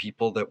deaths, the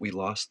people that we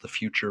lost, the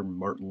future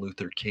Martin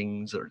Luther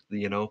Kings, or,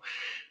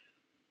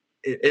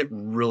 it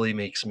really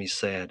makes me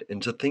sad.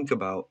 And to think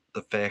about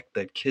the fact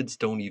that kids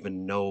don't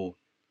even know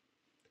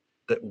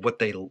that what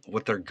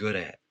they're good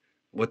at,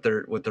 what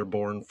they're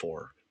born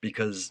for,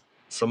 because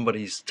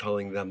somebody's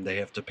telling them they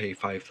have to pay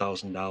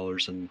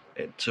 $5,000 and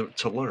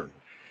to learn.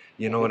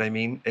 You know what I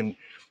mean? And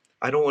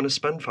I don't want to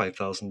spend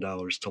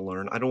 $5,000 to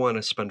learn. I don't want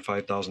to spend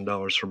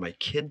 $5,000 for my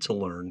kid to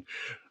learn.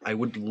 I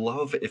would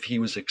love if he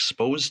was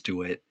exposed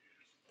to it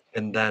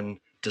and then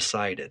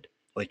decided,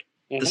 like,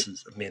 this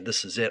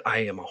is it.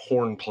 I am a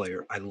horn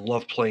player. I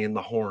love playing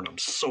the horn. I'm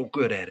so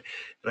good at it.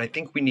 And I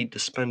think we need to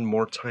spend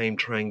more time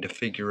trying to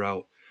figure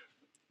out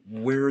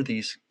where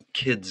these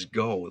kids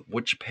go,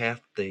 which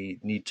path they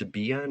need to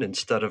be on,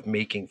 instead of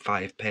making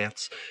 5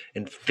 paths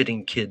and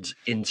fitting kids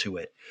into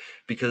it.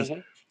 Because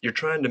you're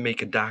trying to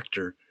make a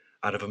doctor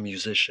out of a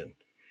musician,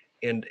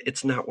 and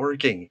it's not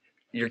working.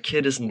 Your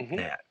kid isn't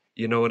that.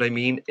 You know what I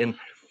mean?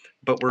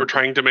 But we're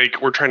trying to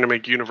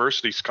make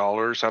university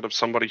scholars out of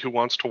somebody who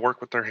wants to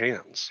work with their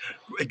hands.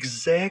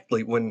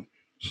 Exactly. When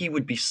he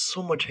would be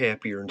so much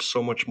happier and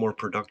so much more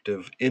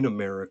productive in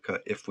America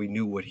if we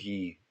knew what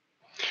he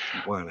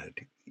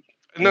wanted.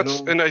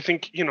 And I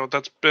think,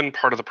 that's been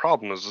part of the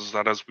problem is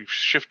that as we've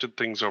shifted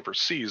things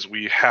overseas,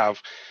 we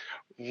have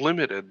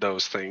limited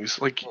those things.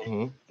 Like,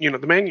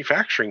 the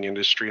manufacturing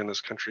industry in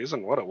this country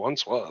isn't what it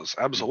once was.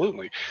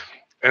 Absolutely.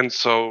 And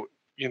so,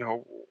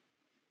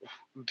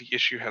 the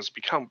issue has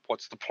become,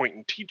 what's the point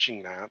in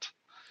teaching that?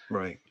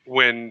 Right.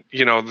 When,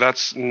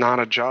 that's not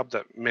a job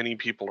that many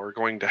people are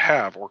going to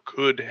have or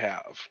could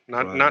have.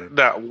 Not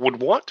that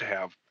would want to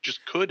have,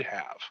 just could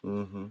have.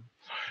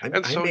 I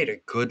made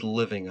a good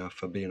living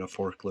off of being a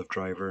forklift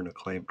driver and a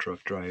clamp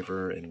truck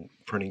driver and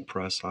printing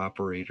press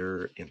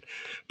operator and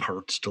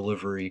parts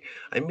delivery.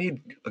 I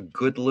made a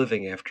good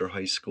living after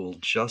high school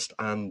just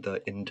on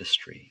the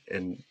industry.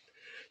 And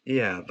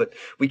yeah, but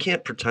we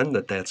can't pretend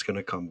that that's going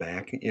to come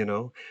back,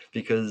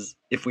 because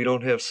if we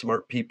don't have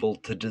smart people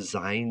to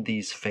design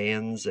these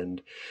fans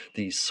and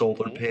these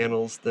solar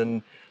panels,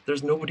 then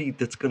there's nobody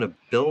that's going to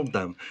build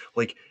them.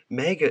 Like,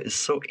 MAGA is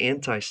so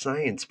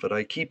anti-science, but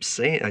I keep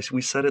saying,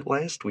 we said it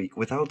last week,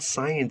 without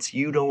science,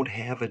 you don't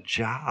have a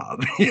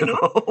job,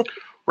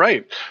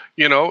 Right.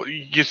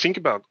 You think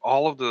about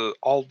all the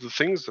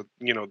things that,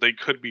 they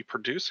could be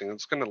producing.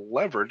 It's going to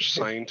leverage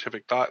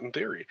scientific thought and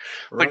theory.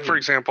 Right. Like, for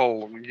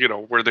example,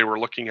 where they were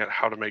looking at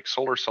how to make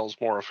solar cells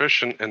more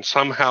efficient, and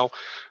somehow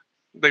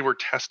they were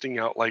testing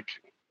out like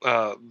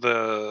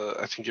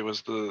I think it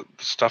was the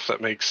stuff that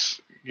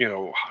makes,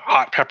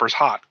 hot peppers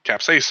hot,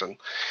 capsaicin.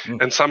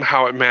 And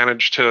somehow it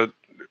managed to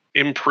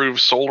improve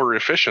solar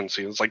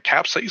efficiency. It's like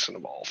capsaicin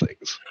of all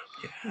things.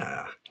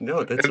 Yeah.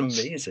 No, that's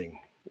amazing.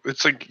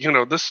 It's like,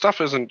 this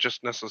stuff isn't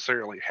just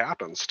necessarily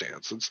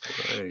happenstance. It's,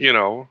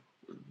 Right.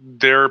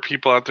 there are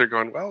people out there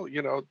going, well,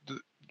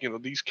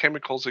 these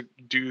chemicals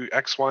do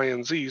X, Y,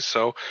 and Z,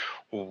 so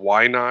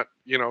why not,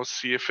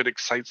 see if it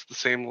excites the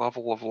same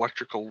level of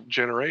electrical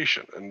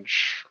generation? And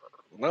sure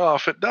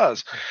enough, it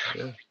does.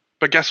 Yeah.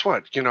 But guess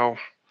what?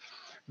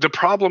 The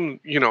problem,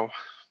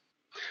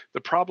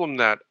 the problem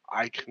that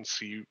I can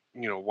see,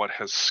 what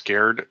has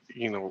scared,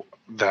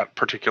 that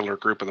particular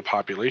group of the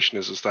population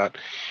is that,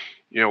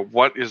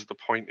 what is the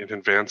point in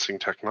advancing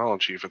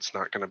technology if it's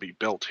not going to be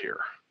built here?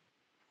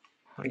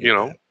 I get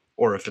that.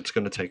 Or if it's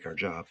going to take our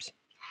jobs.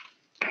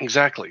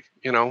 Exactly.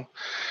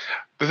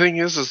 The thing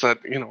is that,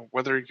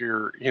 whether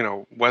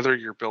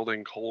you're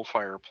building coal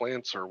fire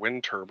plants or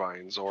wind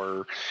turbines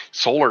or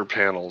solar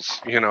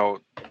panels,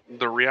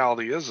 the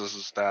reality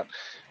is that,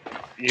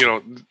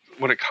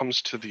 when it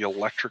comes to the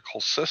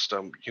electrical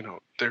system,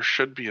 there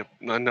should be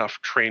enough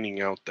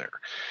training out there.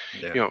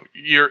 Yeah.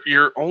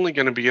 You're only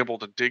going to be able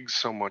to dig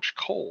so much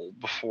coal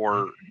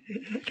before,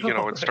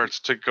 it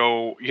starts to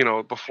go,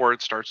 before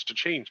it starts to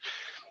change.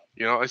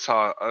 I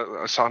saw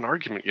an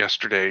argument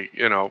yesterday,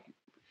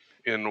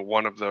 in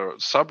one of the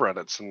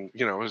subreddits, and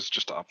it was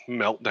just a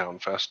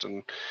meltdown fest,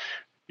 and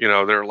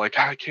they're like,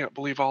 I can't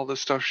believe all this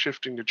stuff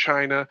shifting to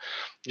China,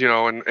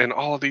 and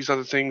all of these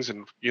other things,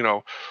 and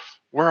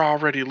we're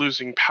already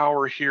losing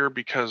power here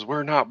because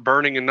we're not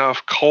burning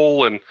enough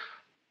coal, and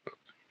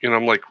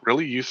I'm like,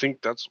 really, you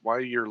think that's why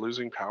you're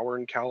losing power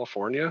in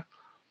California?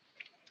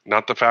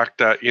 Not the fact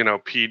that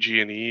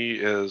PG&E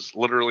is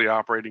literally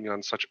operating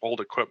on such old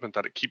equipment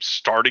that it keeps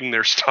starting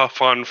their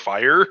stuff on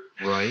fire.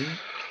 Right.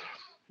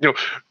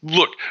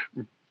 Look,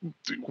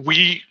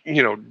 we,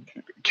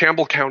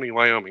 Campbell County,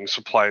 Wyoming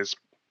supplies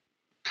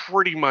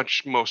pretty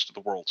much most of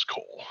the world's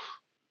coal.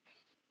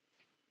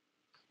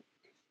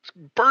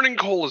 Burning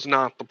coal is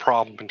not the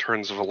problem in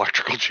terms of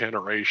electrical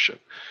generation.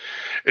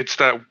 It's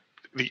that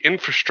the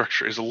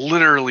infrastructure is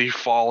literally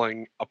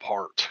falling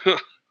apart.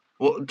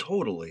 Well,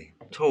 totally.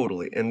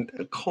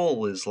 And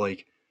coal is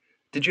like,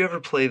 did you ever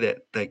play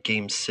that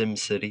game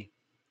SimCity?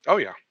 Oh,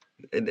 yeah.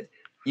 And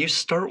you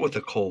start with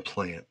a coal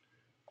plant,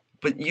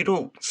 but you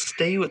don't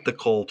stay with the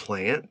coal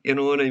plant. You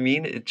know what I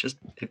mean? It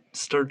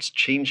starts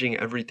changing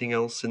everything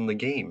else in the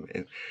game.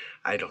 And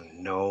I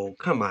don't know.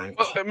 Come on.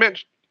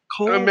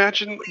 Well,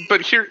 imagine,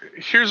 but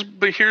here's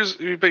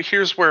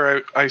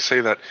where I say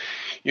that,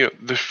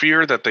 the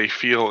fear that they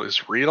feel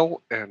is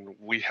real, and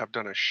we have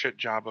done a shit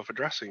job of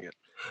addressing it.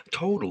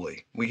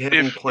 Totally. We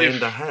haven't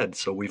planned ahead,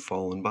 so we've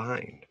fallen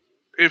behind.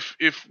 If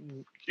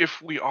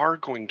we are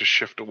going to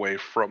shift away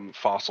from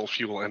fossil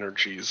fuel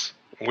energies,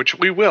 which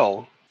we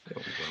will,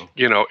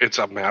 it's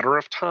a matter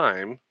of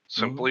time,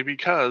 simply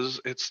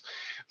because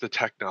the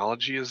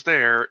technology is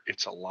there.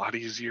 It's a lot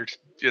easier.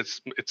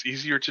 It's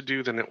easier to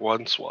do than it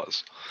once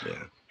was.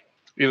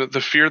 Yeah.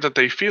 The fear that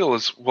they feel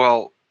is,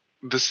 well,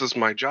 this is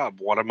my job.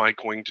 What am I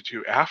going to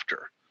do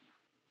after?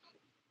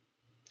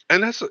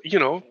 And that's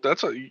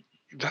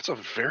a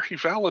very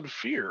valid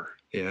fear.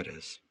 Yeah, it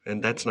is.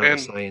 And that's not a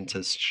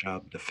scientist's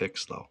job to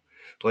fix, though.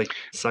 Like,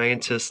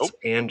 scientists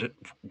and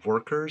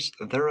workers,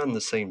 they're on the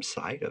same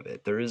side of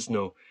it. There is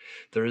no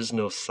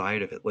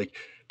side of it. Like,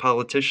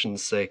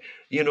 politicians say,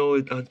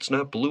 it's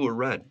not blue or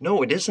red.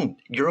 No, it isn't.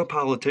 You're a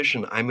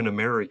politician. I'm an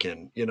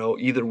American.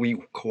 Either we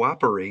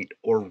cooperate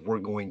or we're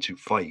going to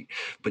fight.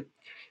 But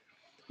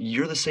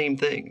you're the same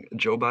thing.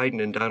 Joe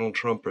Biden and Donald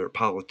Trump are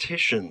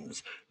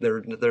politicians.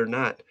 They're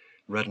not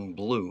red and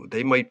blue.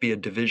 They might be a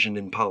division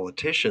in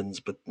politicians,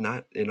 but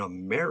not in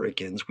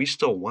Americans. We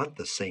still want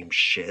the same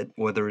shit,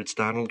 whether it's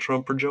Donald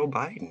Trump or Joe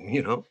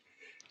Biden,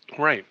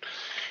 Right.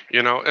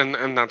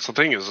 And that's the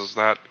thing is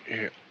that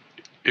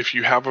if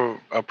you have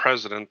a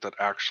president that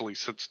actually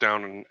sits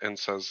down and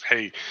says,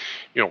 hey,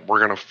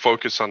 we're going to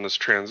focus on this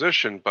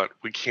transition, but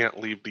we can't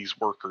leave these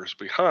workers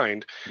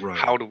behind. Right.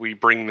 How do we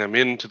bring them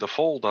into the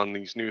fold on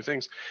these new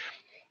things?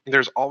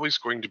 There's always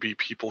going to be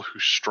people who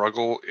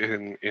struggle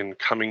in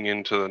coming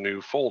into the new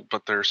fold,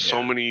 but there's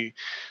so many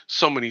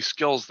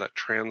skills that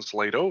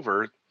translate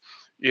over,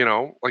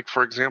 like,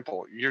 for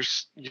example, you're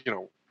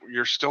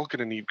still going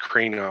to need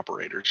crane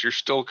operators. You're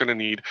still going to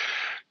need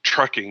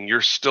trucking. You're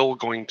still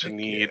going to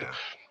need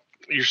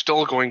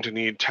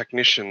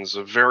technicians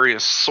of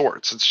various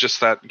sorts. It's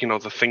just that,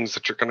 the things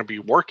that you're going to be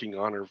working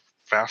on are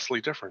vastly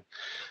different.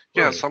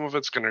 Yeah, right. Some of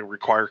it's going to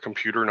require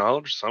computer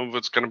knowledge. Some of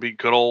it's going to be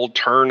good old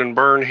turn and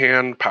burn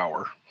hand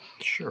power.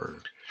 Sure.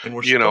 And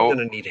we're still going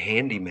to need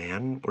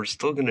handyman. We're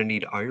still going to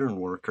need iron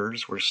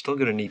workers. We're still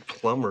going to need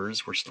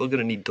plumbers. We're still going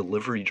to need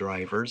delivery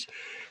drivers.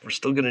 We're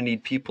still going to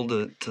need people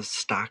to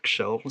stock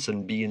shelves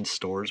and be in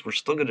stores. We're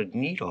still going to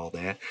need all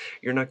that.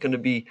 You're not going to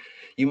be,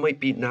 you might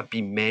be not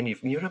be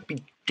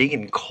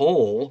digging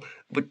coal,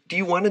 but do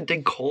you want to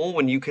dig coal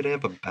when you could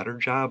have a better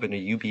job in a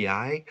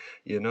UBI,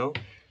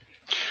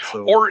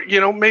 So, Or,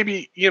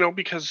 maybe,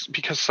 because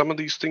some of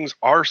these things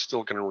are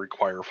still going to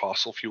require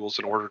fossil fuels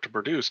in order to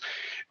produce.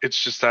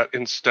 It's just that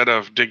instead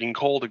of digging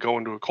coal to go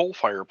into a coal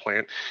fire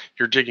plant,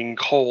 you're digging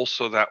coal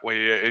so that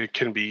way it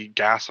can be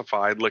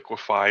gasified,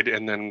 liquefied,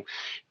 and then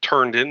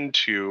turned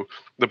into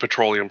the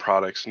petroleum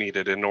products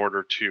needed in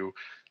order to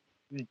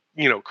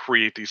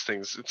create these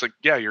things. It's like,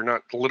 yeah, you're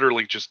not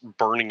literally just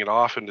burning it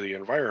off into the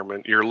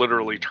environment. You're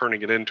literally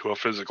turning it into a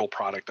physical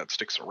product that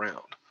sticks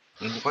around.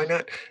 and why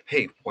not?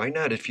 Hey, why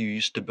not if you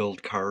used to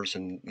build cars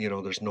and,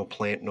 there's no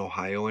plant in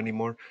Ohio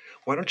anymore?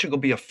 Why don't you go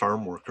be a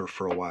farm worker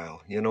for a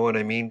while? You know what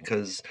I mean?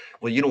 Because,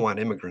 well, you don't want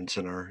immigrants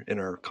in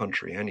our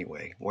country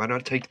anyway. Why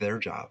not take their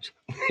jobs?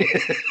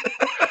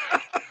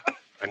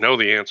 I know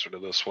the answer to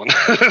this one.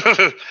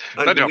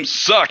 That job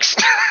sucks.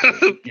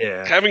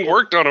 Yeah. Having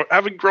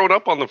grown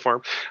up on the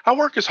farm, that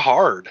work is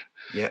hard.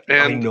 Yeah,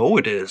 And I know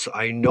it is.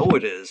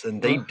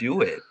 And they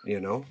do it.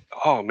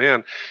 Oh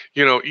man,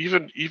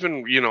 even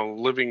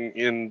living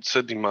in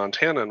Sydney,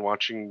 Montana, and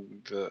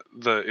watching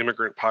the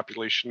immigrant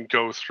population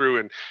go through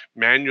and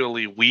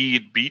manually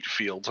weed beet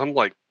fields, I'm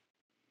like,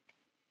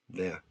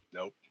 yeah,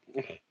 nope.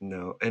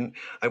 No, and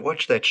I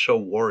watched that show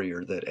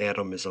Warrior that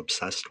Adam is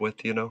obsessed with,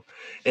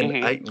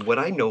 and what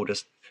I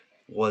noticed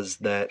was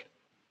that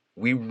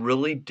we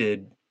really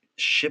did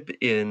ship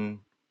in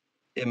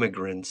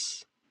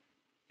immigrants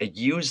and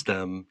use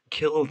them,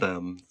 kill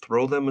them,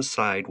 throw them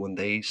aside when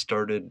they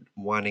started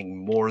wanting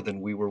more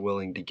than we were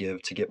willing to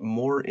give to get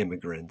more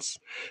immigrants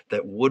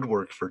that would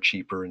work for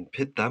cheaper and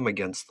pit them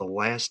against the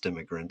last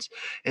immigrants.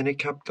 And it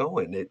kept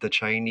going. The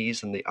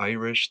Chinese and the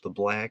Irish, the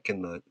black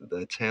and the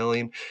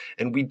Italian.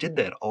 And we did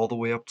that all the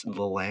way up to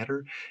the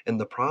ladder.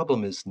 And the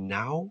problem is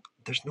now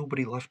there's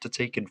nobody left to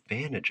take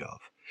advantage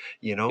of.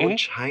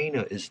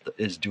 China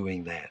is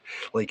doing that.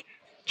 Like,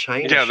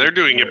 China. Yeah, they're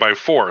doing it by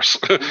force.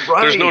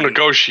 Right. There's no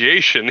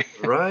negotiation.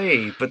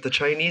 Right, but the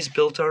Chinese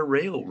built our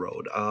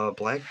railroad.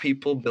 Black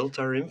people built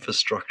our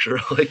infrastructure.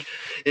 Like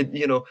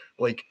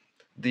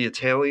the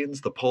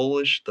Italians, the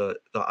Polish, the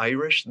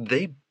Irish,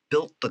 they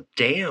built the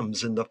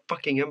dams in the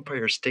fucking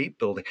Empire State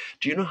Building.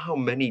 Do you know how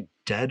many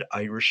dead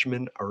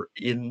Irishmen are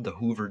in the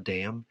Hoover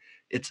Dam?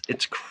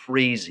 It's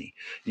crazy,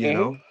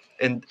 know?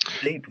 And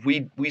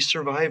we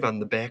survive on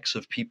the backs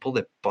of people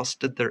that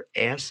busted their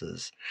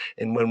asses.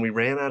 And when we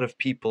ran out of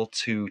people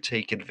to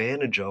take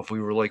advantage of,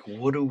 we were like,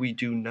 what do we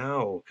do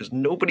now? Because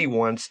nobody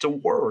wants to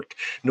work.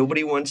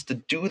 Nobody wants to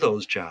do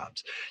those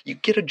jobs. You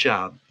get a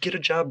job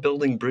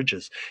building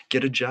bridges,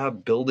 get a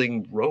job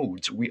building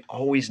roads. We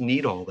always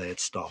need all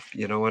that stuff.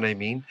 You know what I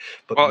mean?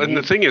 But and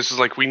the thing is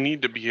like we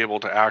need to be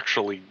able to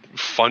actually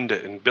fund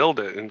it and build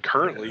it. And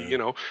currently,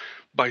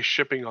 by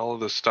shipping all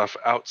of this stuff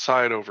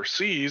outside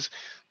overseas,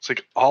 it's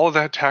like all of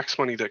that tax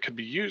money that could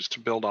be used to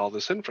build all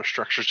this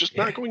infrastructure is just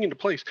not going into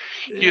place.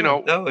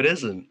 No, it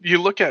isn't. You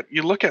look at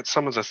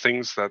some of the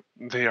things that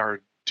they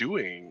are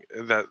doing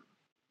that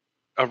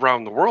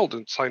around the world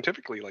and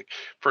scientifically, like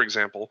for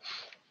example,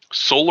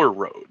 solar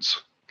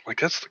roads. Like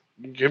have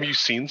you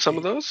seen some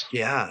of those?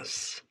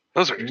 Yes.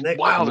 Those are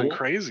wild and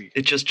crazy.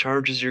 It just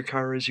charges your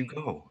car as you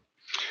go.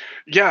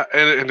 Yeah,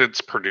 and it's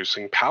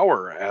producing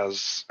power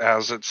as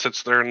it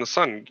sits there in the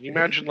sun. Can you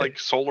imagine like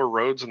solar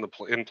roads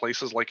in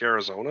places like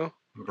Arizona?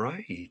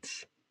 Right.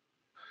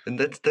 And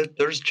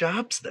there's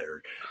jobs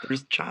there.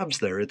 There's jobs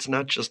there. It's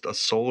not just a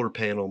solar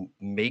panel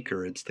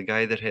maker. It's the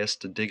guy that has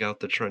to dig out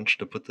the trench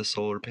to put the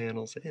solar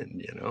panels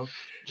in,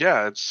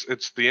 Yeah,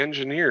 it's the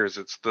engineers,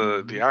 it's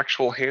the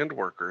actual hand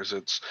workers,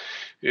 it's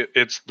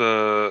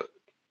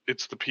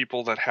the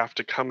people that have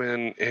to come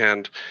in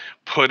and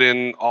put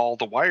in all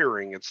the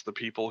wiring. It's the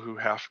people who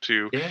have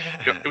to.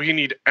 Yeah. We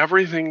need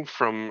everything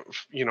from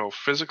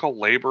physical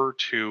labor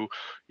to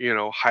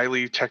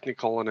highly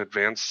technical and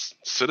advanced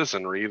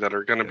citizenry that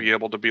are going to be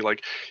able to be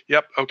like,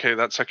 yep, okay,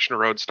 that section of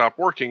road stopped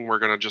working. We're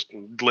going to just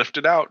lift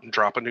it out and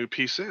drop a new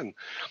piece in.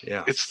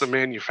 Yeah. It's the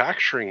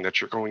manufacturing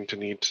that you're going to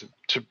need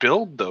to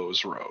build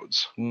those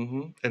roads.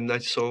 Mm-hmm. And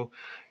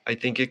I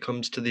think it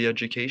comes to the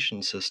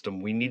education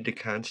system. We need to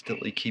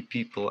constantly keep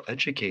people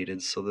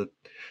educated so that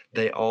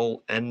they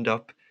all end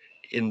up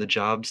in the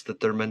jobs that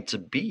they're meant to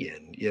be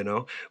in,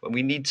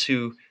 We need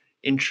to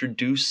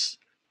introduce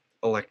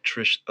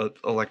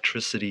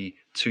electricity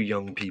to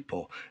young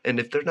people.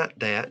 And if they're not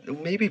that,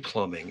 maybe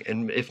plumbing.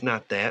 And if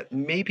not that,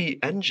 maybe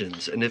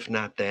engines. And if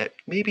not that,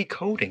 maybe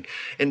coding.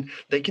 And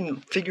they can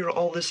figure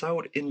all this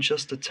out in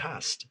just a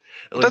test.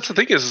 Well, that's the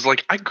thing is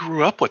like I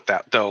grew up with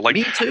that though. Like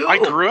me too. I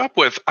grew up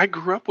with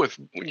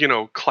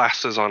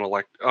classes on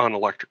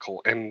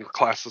electrical and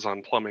classes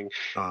on plumbing,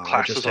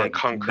 classes on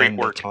concrete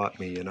work.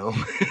 Taught me,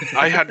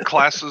 I had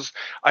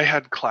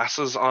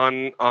classes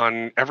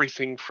on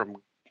everything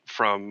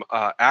from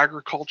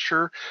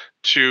agriculture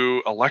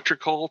to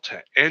electrical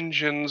to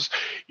engines.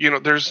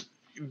 There's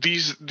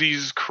these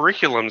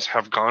curriculums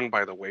have gone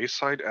by the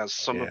wayside as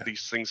some of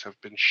these things have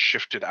been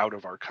shifted out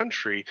of our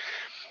country.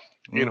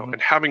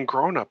 And having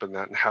grown up in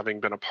that and having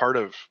been a part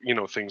of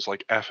things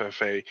like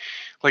FFA,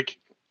 like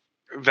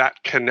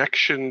that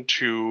connection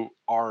to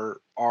our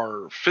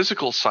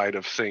physical side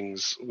of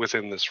things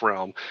within this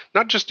realm,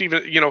 not just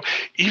even,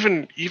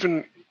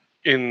 even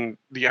in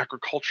the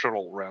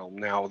agricultural realm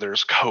now,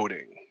 there's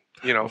coding.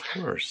 Of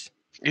course.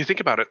 You think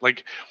about it,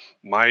 like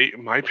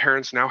my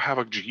parents now have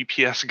a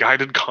GPS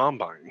guided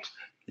combine.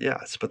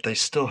 Yes, but they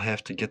still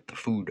have to get the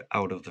food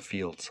out of the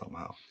field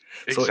somehow.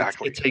 So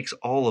Exactly. it takes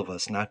all of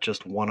us, not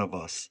just one of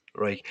us,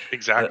 right?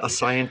 Exactly. A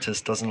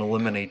scientist doesn't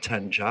eliminate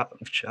 10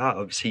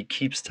 jobs. He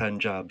keeps 10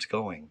 jobs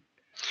going.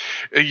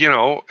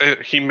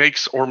 He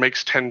makes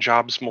 10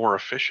 jobs more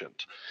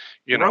efficient.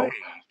 Right.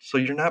 So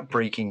you're not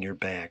breaking your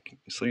back.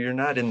 So you're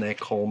not in that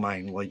coal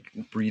mine, like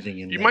breathing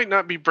in. You might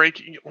not be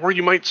breaking, or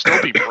you might still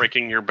be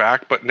breaking your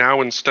back, but now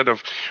instead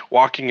of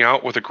walking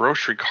out with a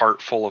grocery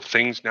cart full of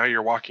things, now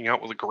you're walking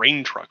out with a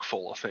grain truck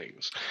full of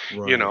things.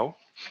 Right.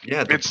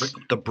 Yeah, it's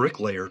the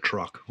bricklayer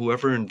truck.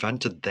 Whoever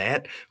invented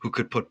that, who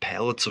could put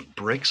pallets of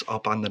bricks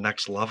up on the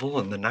next level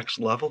and the next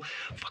level.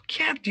 Fuck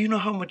yeah! Do you know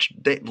how much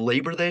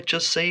labor that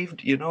just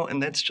saved?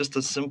 And that's just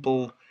a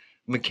simple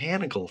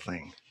mechanical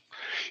thing.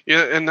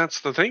 Yeah, and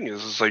that's the thing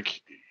is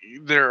like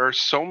there are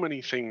so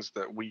many things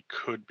that we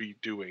could be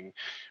doing,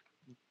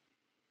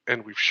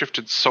 and we've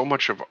shifted so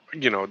much of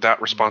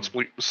that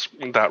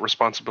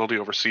responsibility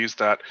overseas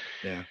that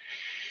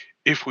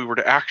if we were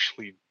to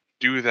actually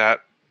do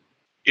that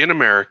in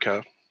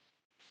America,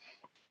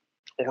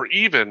 or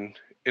even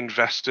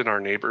invest in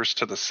our neighbors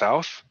to the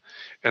south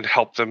and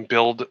help them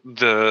build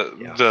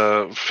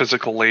the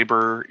physical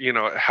labor,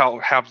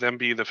 have them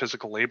be the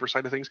physical labor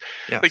side of things.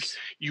 Like,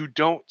 you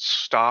don't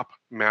stop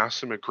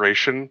mass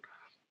immigration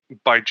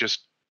by just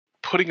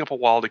putting up a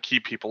wall to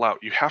keep people out.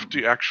 You have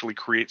to actually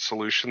create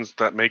solutions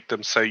that make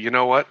them say, you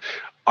know what,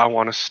 I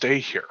want to stay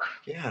here.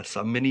 Yes,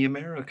 a mini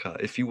America.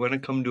 If you want to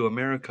come to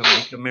America,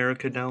 make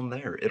America down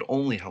there. It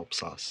only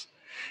helps us.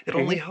 It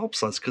only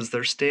helps us because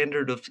their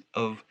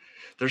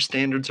their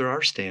standards are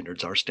our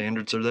standards. Our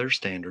standards are their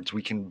standards.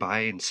 We can buy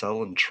and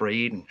sell and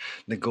trade and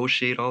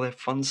negotiate all that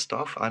fun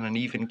stuff on an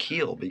even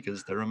keel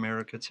because they're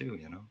America too,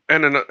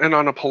 And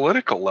on a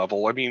political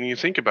level, I mean, you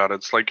think about it,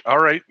 it's like, all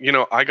right,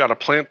 I got a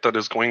plant that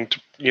is going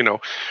to,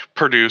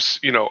 produce,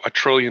 $1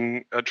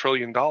 trillion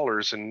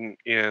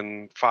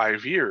in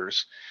 5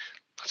 years.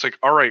 It's like,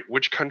 all right,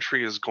 which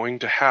country is going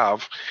to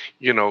have,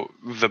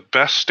 the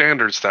best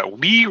standards that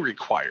we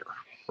require?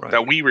 Right.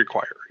 That we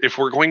require. If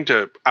we're going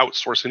to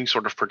outsource any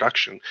sort of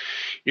production,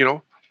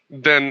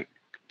 then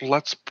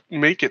let's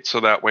make it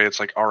so that way it's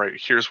like, all right,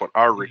 here's what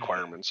our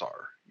requirements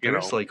are.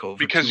 There's like over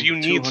because you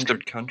need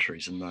 200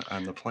 countries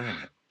on the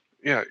planet.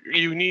 Yeah,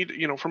 you need,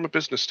 from a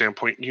business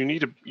standpoint, you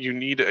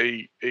need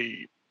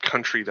a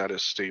country that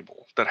is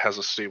stable, that has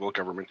a stable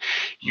government.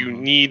 You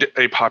need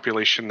a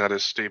population that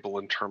is stable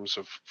in terms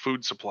of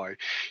food supply.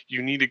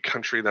 You need a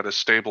country that is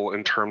stable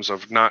in terms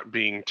of not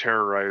being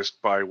terrorized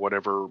by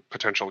whatever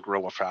potential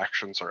guerrilla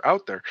factions are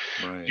out there.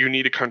 Right. You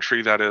need a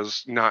country that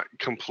is not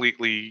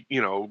completely,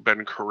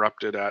 been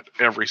corrupted at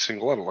every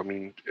single level. I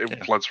mean,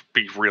 let's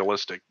be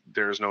realistic.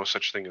 There's no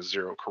such thing as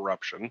zero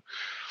corruption.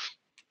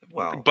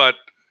 Well, but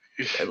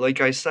like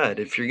I said,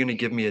 if you're going to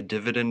give me a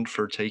dividend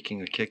for taking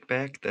a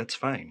kickback, that's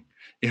fine.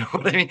 You know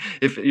what I mean?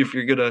 If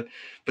you're gonna,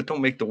 but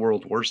don't make the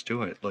world worse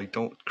to it. Like,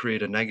 don't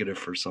create a negative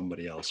for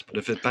somebody else. But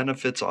if it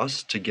benefits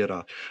us to get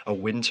a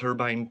wind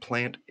turbine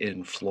plant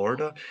in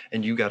Florida,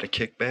 and you got a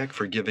kickback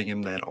for giving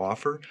him that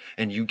offer,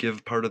 and you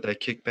give part of that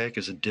kickback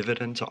as a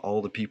dividend to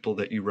all the people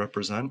that you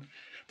represent,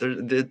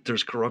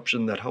 there's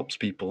corruption that helps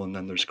people, and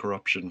then there's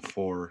corruption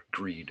for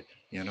greed.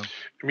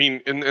 I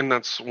mean, and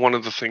that's one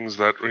of the things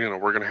that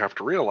we're going to have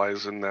to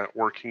realize in that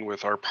working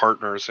with our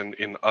partners and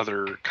in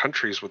other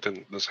countries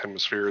within this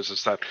hemisphere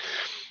is that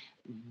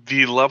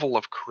the level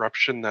of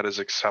corruption that is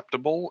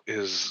acceptable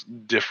is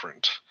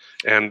different,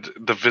 and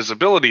the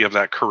visibility of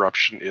that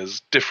corruption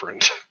is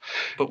different.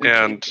 But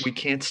we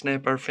can't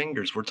snap our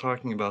fingers. We're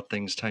talking about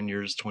things 10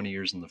 years, 20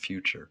 years in the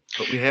future.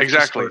 But we have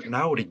to start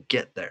now to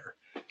get there.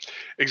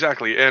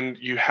 Exactly, and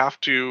you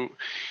have to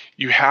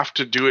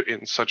do it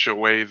in such a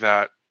way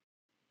that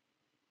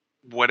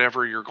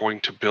whatever you're going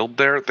to build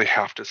there, they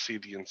have to see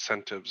the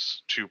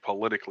incentives to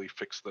politically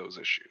fix those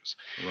issues.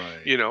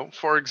 Right.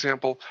 For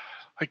example,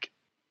 like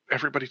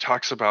everybody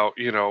talks about,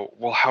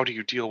 well, how do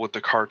you deal with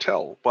the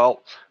cartel?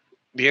 Well,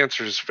 the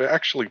answer is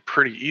actually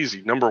pretty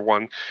easy. Number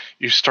one,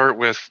 you start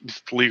with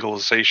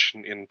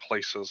legalization in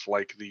places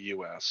like the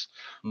US,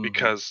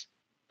 because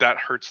that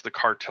hurts the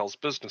cartel's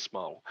business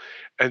model.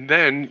 And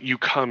then you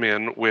come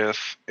in with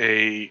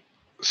a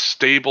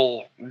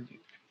stable,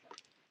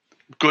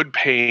 good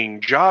paying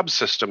job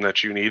system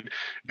that you need,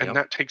 and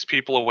that takes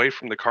people away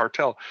from the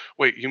cartel.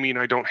 Wait, you mean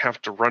I don't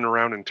have to run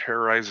around and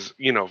terrorize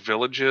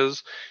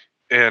villages,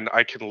 and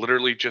I can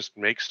literally just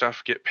make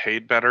stuff get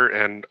paid better,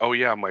 and oh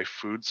yeah, my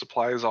food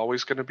supply is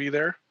always going to be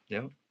there?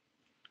 Yeah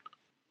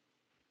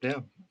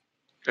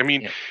I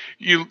mean,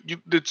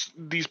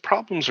 these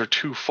problems are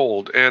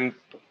twofold, and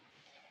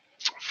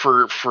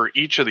for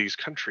each of these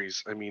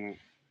countries, I mean,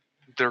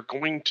 they're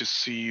going to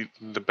see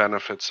the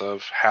benefits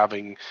of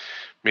having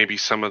maybe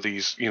some of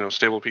these,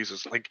 stable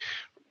pieces. Like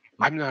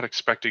I'm not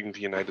expecting the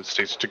United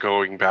States to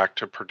going back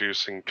to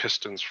producing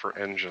pistons for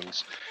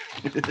engines.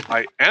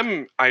 I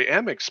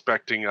am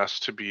expecting us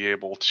to be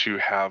able to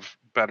have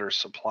better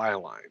supply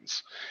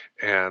lines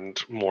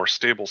and more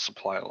stable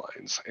supply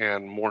lines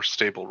and more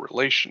stable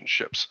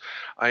relationships.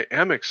 I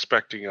am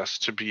expecting us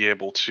to be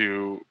able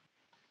to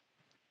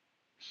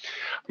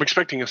I'm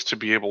expecting us to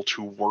be able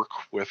to work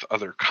with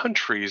other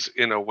countries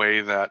in a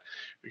way that,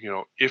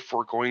 if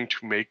we're going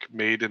to make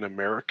Made in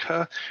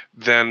America,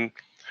 then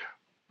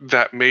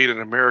that Made in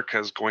America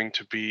is going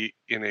to be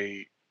in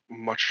a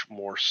much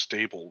more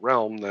stable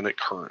realm than it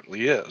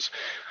currently is.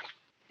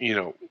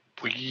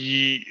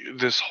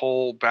 This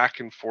whole back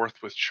and forth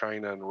with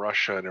China and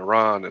Russia and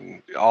Iran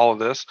and all of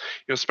this,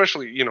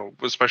 especially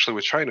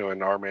with China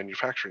and our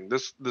manufacturing,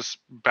 this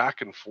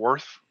back and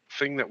forth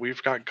thing that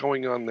we've got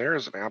going on there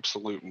is an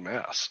absolute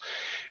mess.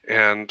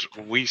 And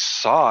we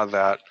saw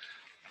that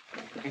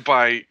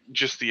by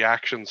just the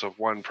actions of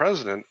one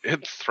president,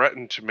 it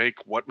threatened to make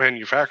what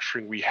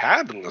manufacturing we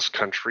had in this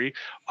country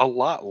a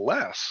lot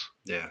less.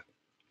 Yeah.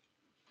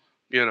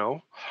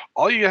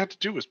 All you have to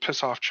do is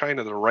piss off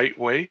China the right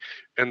way,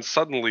 and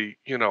suddenly,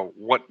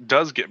 what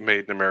does get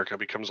made in America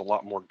becomes a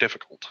lot more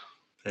difficult.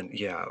 And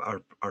yeah,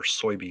 our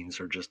soybeans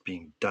are just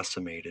being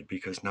decimated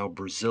because now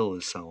Brazil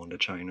is selling to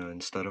China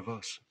instead of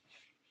us.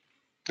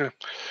 Yeah.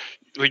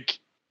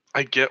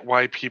 I get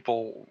why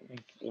people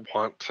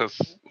want to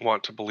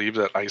believe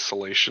that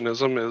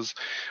isolationism is,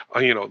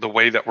 the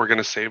way that we're going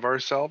to save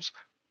ourselves.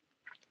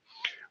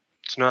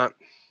 It's not.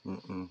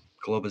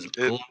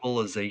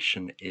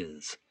 Globalization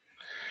is.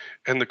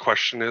 And the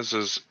question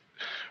is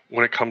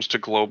when it comes to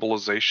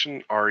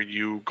globalization, are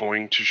you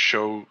going to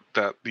show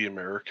that the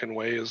American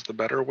way is the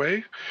better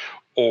way?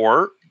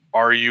 Or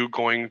are you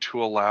going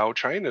to allow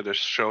China to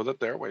show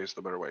that their way is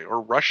the better way?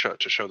 Or Russia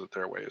to show that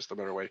their way is the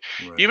better way?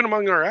 Right. Even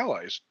among our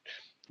allies,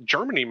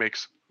 Germany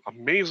makes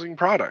amazing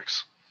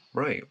products.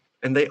 Right.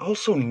 And they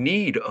also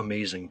need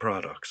amazing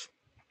products.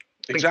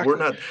 Exactly.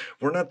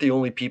 We're not the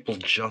only people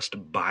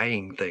just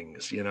buying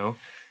things,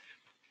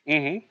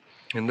 Mm-hmm.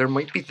 And there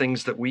might be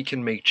things that we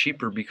can make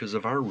cheaper because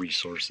of our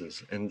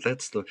resources, and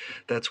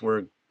that's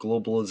where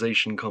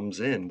globalization comes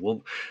in.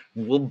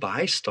 We'll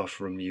buy stuff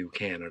from you,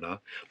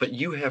 Canada, but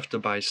you have to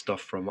buy stuff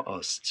from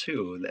us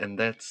too, and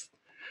that's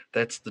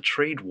the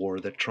trade war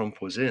that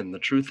Trump was in. The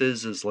truth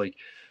is like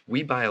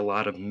we buy a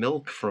lot of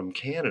milk from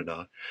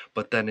Canada,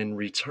 but then in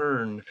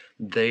return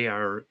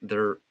they're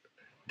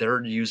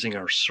using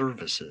our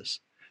services.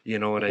 You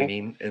know what I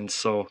mean? And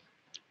so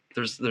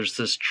there's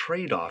this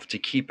trade-off to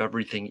keep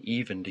everything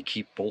even, to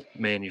keep both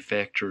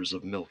manufacturers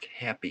of milk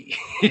happy.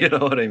 You know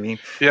what I mean?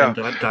 Yeah.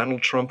 And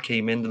Donald Trump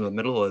came into the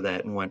middle of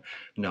that and went,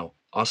 no,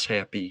 us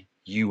happy,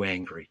 you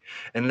angry.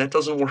 And that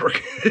doesn't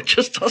work. It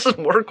just doesn't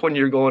work when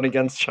you're going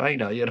against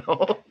China,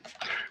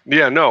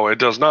 Yeah, no, it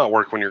does not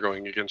work when you're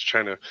going against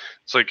China.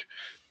 It's like,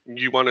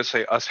 you want to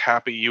say us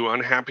happy, you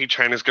unhappy.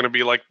 China's going to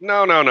be like,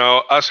 no,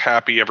 us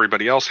happy,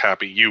 everybody else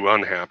happy, you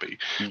unhappy.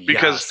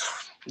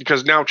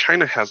 Because now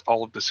China has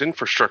all of this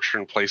infrastructure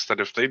in place that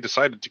if they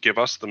decided to give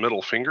us the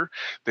middle finger,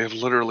 they've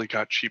literally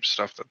got cheap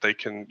stuff that they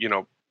can,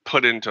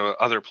 put into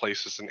other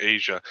places in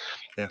Asia,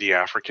 the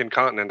African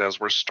continent, as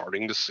we're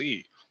starting to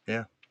see.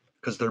 Yeah,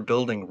 because they're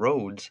building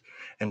roads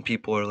and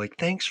people are like,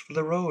 thanks for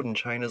the road. And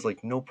China's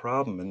like, no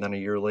problem. And then a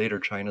year later,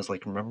 China's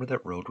like, remember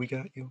that road we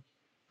got you?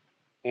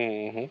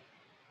 Mm-hmm.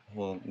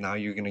 Well, now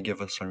you're going to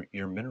give us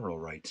your mineral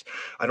rights.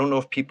 I don't know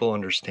if people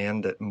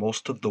understand that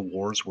most of the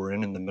wars we're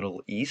in the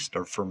Middle East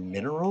are for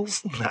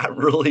minerals. Not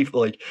really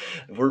like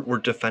we're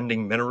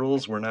defending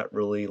minerals. We're not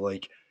really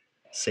like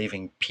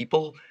saving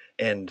people.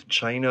 And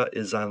China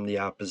is on the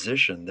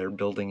opposition. They're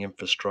building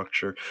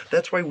infrastructure.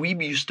 That's why we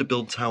used to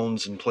build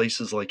towns in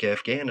places like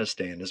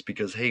Afghanistan, is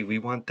because, hey, we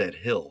want that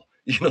hill.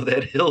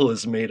 That hill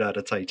is made out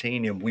of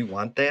titanium. We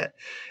want that,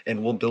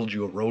 and we'll build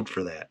you a road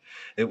for that.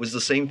 It was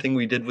the same thing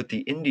we did with the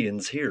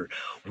Indians here.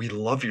 We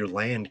love your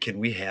land. Can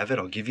we have it?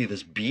 I'll give you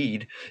this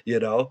bead,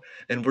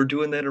 And we're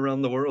doing that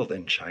around the world,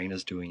 and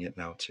China's doing it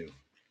now too.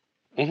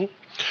 Mm-hmm.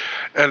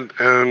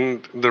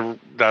 And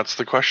that's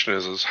the question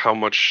is how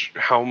much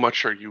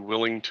are you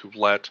willing to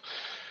let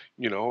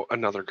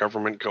another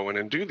government go in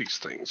and do these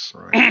things?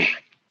 Right.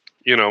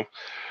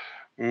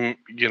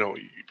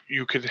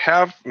 You could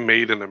have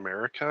Made in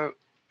America,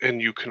 and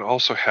you can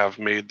also have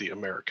Made the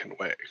American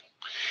way.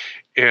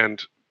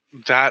 And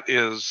that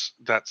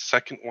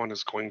second one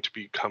is going to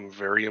become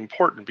very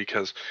important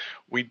because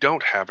we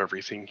don't have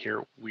everything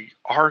here. We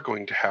are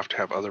going to have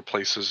other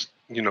places,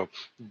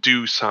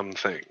 do some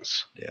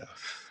things. Yeah.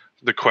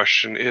 The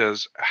question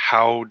is,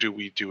 how do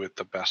we do it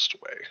the best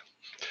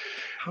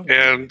way?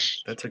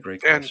 That's a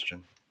great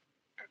question.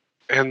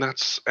 And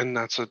that's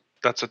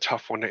a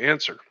tough one to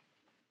answer.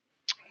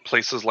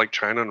 Places like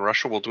China and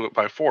Russia will do it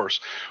by force.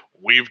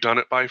 We've done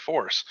it by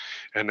force.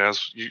 And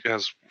as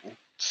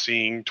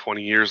seeing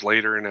 20 years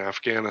later in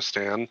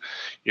Afghanistan,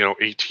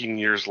 18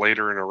 years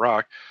later in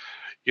Iraq,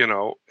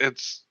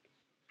 it's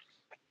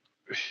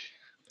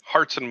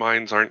hearts and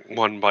minds aren't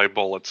won by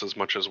bullets as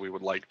much as we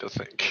would like to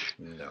think.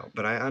 No,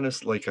 but I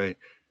honestly,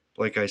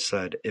 like I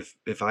said,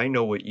 if I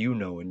know what you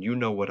know and you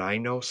know what I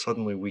know,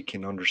 suddenly we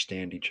can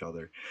understand each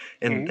other.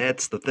 And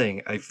that's the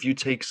thing. If you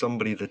take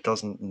somebody that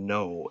doesn't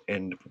know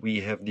and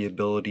we have the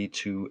ability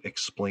to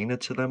explain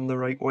it to them the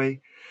right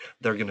way,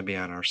 they're going to be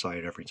on our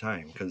side every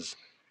time, because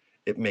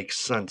it makes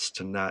sense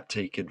to not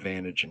take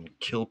advantage and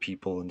kill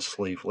people in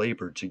slave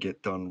labor to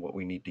get done what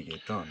we need to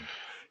get done.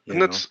 You And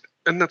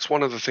know? that's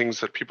one of the things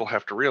that people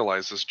have to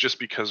realize is just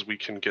because we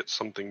can get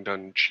something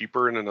done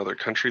cheaper in another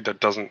country, that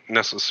doesn't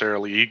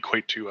necessarily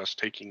equate to us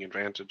taking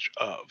advantage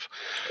of.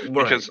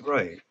 Right,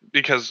 right.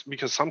 Because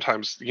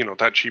sometimes,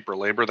 that cheaper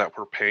labor that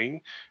we're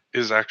paying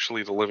is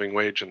actually the living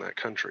wage in that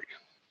country.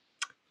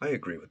 I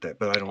agree with that,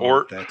 but I don't know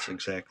Or if that's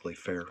exactly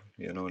fair.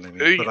 You know what I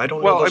mean? But I don't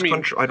know well, I those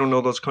mean, I don't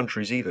know those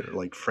countries either.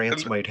 Like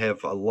France and might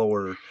have a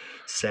lower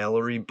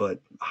salary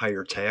but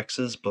higher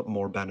taxes but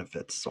more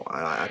benefits. So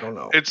I don't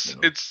know.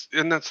 it's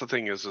and that's the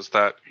thing is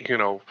that,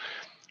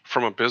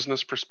 from a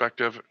business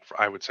perspective,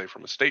 I would say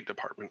from a State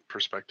Department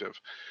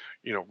perspective,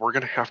 we're going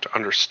to have to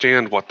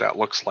understand what that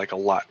looks like a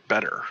lot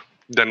better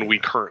than we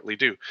currently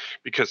do.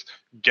 Because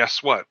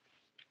guess what?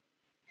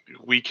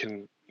 We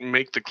can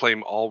make the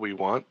claim all we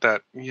want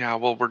that, yeah,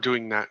 well, we're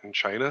doing that in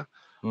China.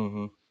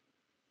 Mm-hmm.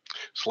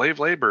 Slave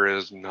labor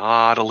is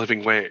not a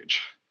living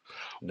wage.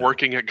 No.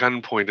 Working at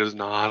gunpoint is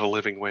not a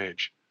living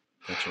wage.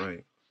 That's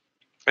right.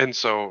 And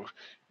so,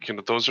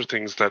 those are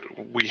things that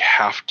we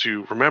have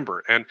to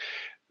remember. And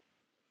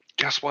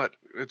guess what?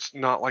 It's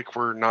not like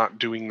we're not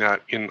doing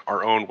that in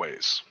our own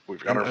ways.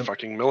 We've got our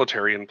fucking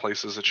military in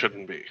places it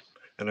shouldn't be.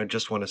 And I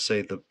just want to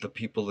say the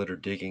people that are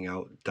digging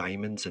out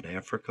diamonds in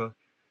Africa,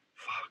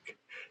 fuck.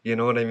 You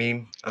know what I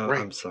mean?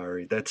 Right. I'm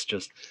sorry. That's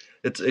just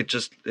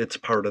it's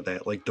part of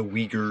that. Like the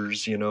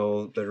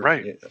Uyghurs, they're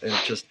right.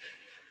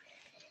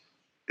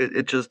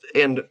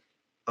 And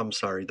I'm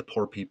sorry, the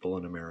poor people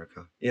in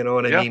America. You know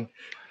what I mean?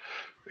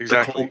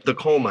 Exactly. The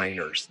coal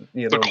miners.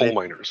 The coal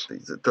miners.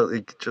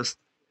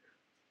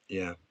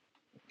 Yeah.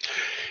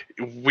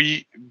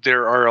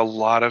 There are a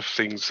lot of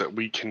things that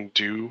we can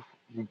do,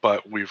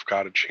 but we've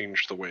got to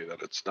change the way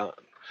that it's done.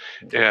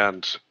 Yeah.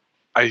 And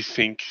I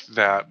think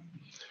that,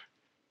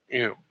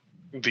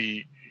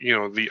 the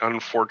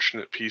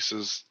unfortunate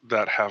pieces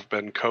that have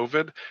been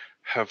COVID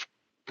have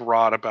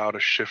brought about a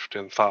shift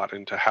in thought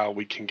into how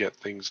we can get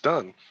things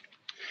done.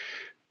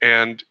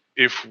 And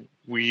if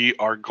we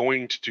are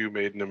going to do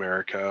Made in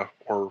America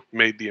or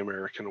Made the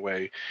American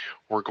Way,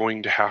 we're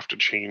going to have to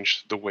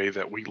change the way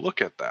that we look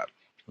at that.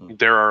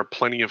 There are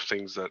plenty of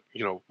things that,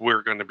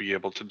 we're going to be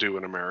able to do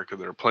in America.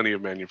 There are plenty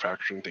of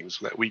manufacturing things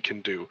that we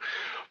can do,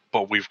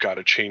 but we've got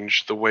to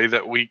change the way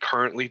that we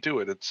currently do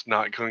it. It's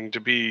not going to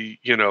be,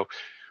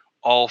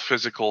 all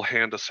physical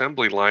hand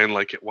assembly line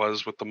like it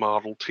was with the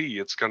Model T.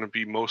 It's going to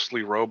be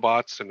mostly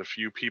robots and a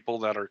few people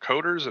that are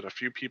coders and a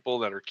few people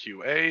that are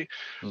QA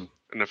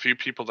and a few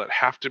people that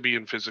have to be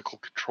in physical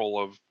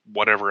control of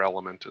whatever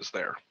element is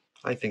there.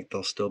 I think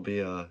there'll still be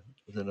an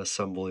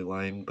assembly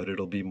line, but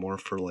it'll be more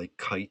for like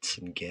kites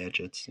and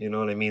gadgets. You know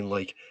what I mean?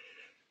 Like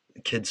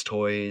kids'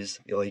 toys,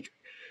 like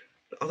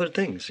other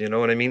things. You know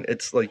what I mean?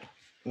 It's like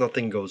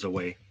nothing goes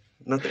away.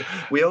 Nothing.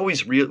 We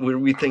always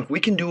we think we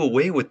can do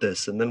away with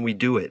this, and then we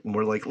do it, and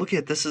we're like, look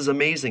at this is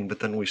amazing.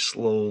 But then we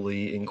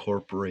slowly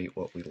incorporate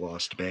what we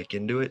lost back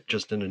into it,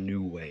 just in a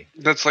new way.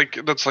 That's like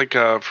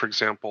for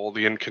example,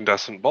 the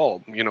incandescent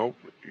bulb.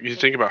 You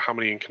think about how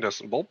many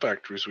incandescent bulb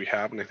factories we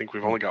have, and I think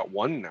we've only got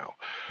one now.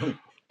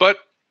 But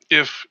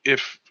if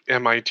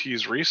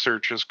MIT's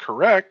research is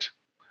correct,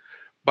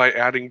 by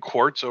adding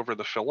quartz over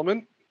the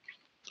filament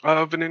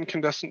of an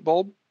incandescent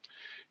bulb,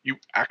 you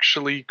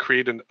actually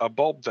create a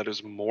bulb that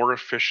is more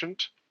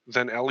efficient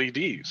than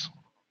LEDs.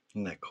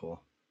 Isn't that cool?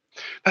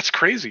 That's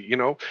crazy,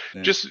 Yeah.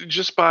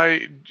 Just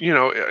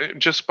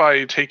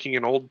by taking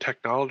an old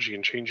technology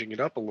and changing it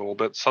up a little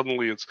bit,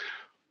 suddenly it's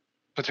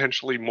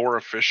potentially more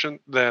efficient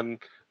than,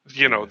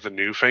 the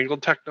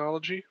newfangled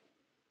technology.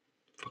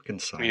 Fucking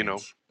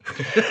science.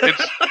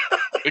 It's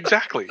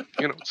exactly.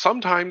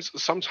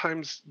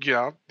 Sometimes,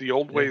 yeah, the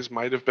old ways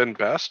might have been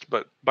best,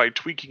 but by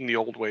tweaking the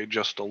old way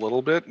just a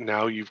little bit,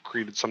 now you've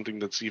created something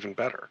that's even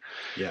better.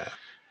 Yeah.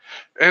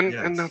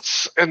 And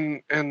that's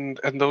and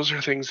those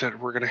are things that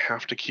we're going to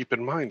have to keep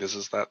in mind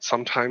is that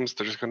sometimes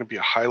there's going to be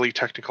a highly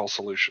technical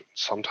solution.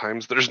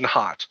 Sometimes there's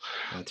not.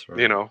 That's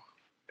right.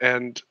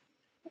 And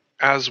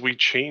as we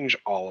change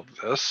all of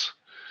this,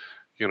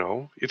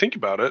 you think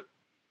about it,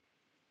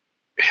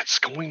 it's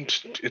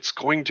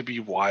going to be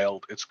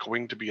wild. It's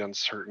going to be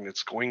uncertain.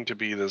 It's going to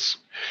be this,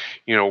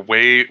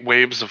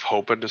 waves of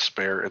hope and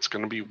despair. It's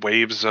going to be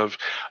waves of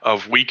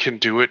we can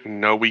do it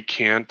and no, we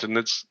can't. And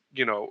it's,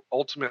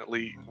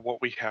 ultimately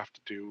what we have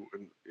to do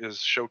is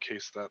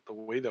showcase that the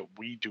way that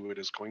we do it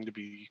is going to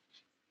be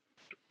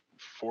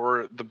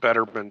for the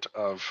betterment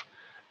of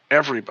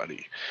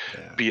everybody,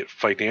 be it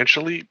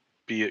financially,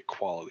 be it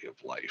quality of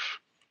life.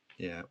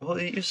 Yeah. Well,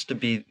 it used to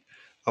be,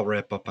 I'll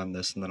wrap up on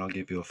this and then I'll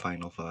give you a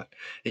final thought.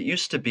 It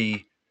used to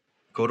be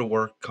go to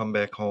work, come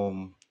back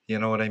home, You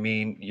know what I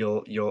mean?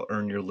 You'll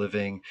earn your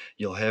living,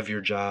 you'll have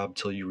your job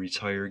till you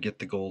retire, get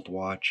the gold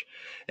watch,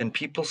 and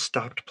people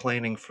stopped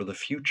planning for the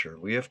future.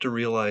 We have to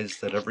realize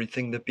that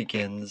everything that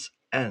begins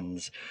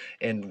ends,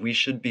 and we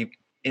should be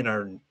in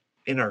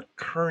our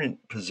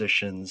current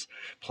positions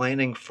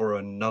planning for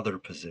another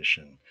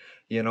position.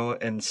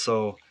 And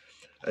so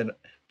and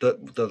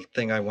the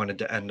thing I wanted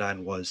to end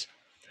on was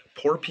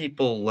poor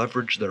people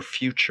leverage their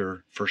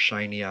future for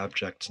shiny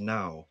objects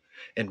now,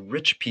 and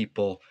rich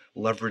people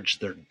leverage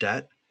their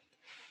debt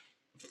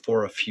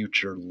for a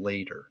future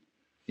later.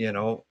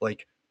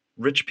 Like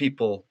rich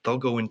people, they'll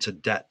go into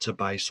debt to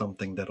buy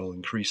something that'll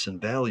increase in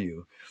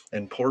value,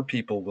 and poor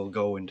people will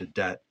go into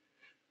debt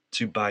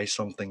to buy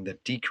something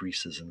that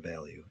decreases in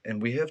value.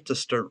 And we have to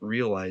start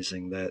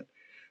realizing that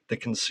the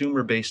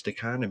consumer based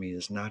economy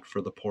is not for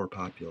the poor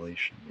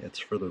population, it's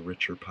for the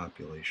richer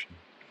population.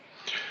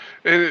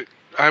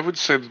 I would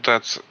say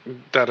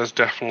that is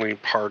definitely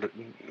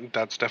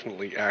that's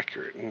definitely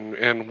accurate,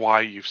 and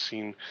why you've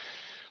seen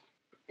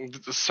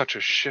such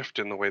a shift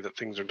in the way that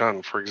things are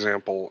done. For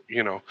example,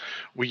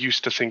 we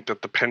used to think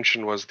that the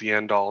pension was the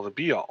end all, the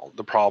be all.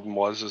 The problem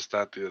is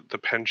that the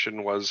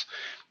pension was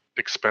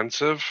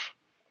expensive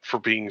for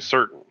being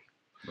certain,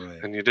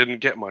 right, and you didn't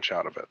get much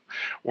out of it.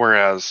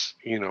 Whereas,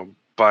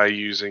 by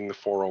using the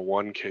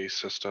 401k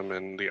system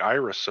and the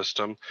IRA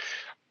system,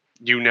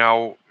 you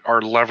now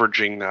are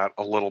leveraging that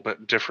a little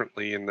bit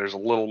differently, and there's a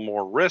little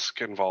more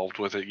risk involved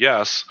with it,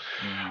 yes.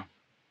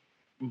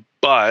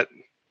 But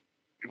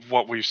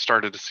what we've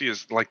started to see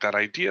is like that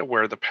idea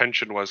where the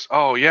pension was,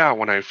 oh yeah,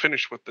 when I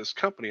finish with this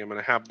company, I'm going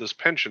to have this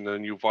pension.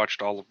 And you've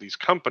watched all of these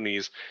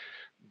companies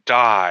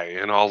die,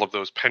 and all of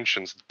those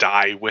pensions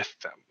die with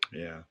them.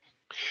 Yeah.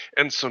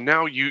 And so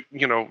now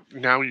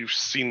now you've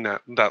seen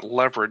that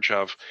leverage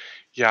of,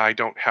 yeah, I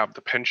don't have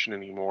the pension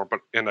anymore,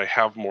 and I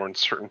have more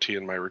uncertainty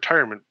in my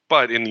retirement,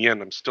 but in the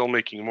end, I'm still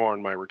making more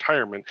in my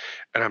retirement,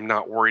 and I'm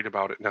not worried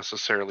about it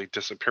necessarily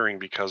disappearing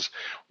because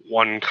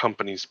one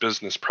company's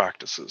business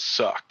practices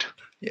sucked.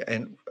 Yeah,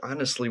 and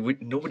honestly,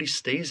 nobody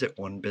stays at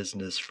one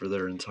business for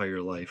their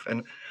entire life.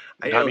 And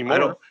I Not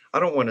anymore. I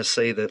don't want to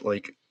say that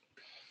like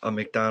a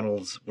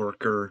McDonald's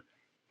worker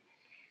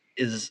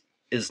is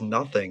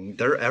nothing.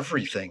 They're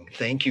everything.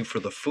 Thank you for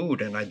the food,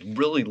 and I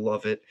really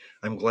love it.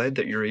 I'm glad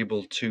that you're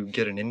able to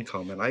get an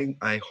income, and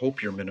I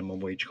hope your minimum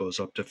wage goes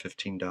up to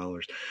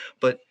 $15.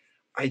 But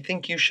I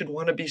think you should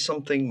want to be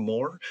something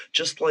more,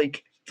 just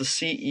like the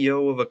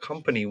CEO of a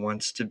company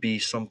wants to be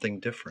something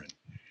different.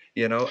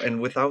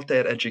 And without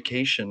that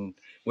education,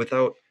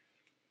 without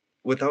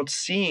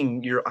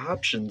seeing your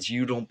options,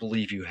 you don't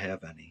believe you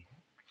have any.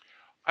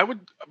 I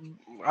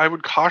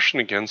would caution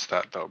against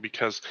that, though,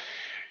 because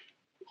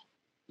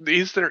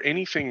is there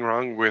anything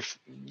wrong with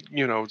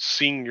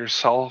seeing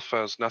yourself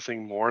as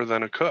nothing more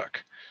than a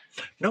cook?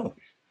 No.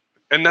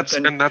 And that's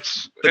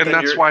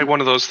why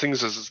one of those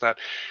things is that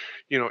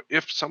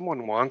if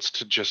someone wants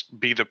to just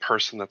be the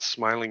person that's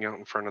smiling out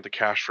in front of the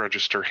cash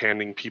register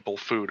handing people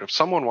food, if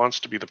someone wants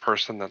to be the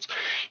person that's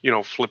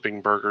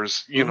flipping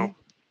burgers,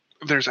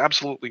 there's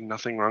absolutely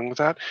nothing wrong with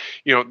that.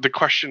 The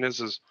question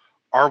is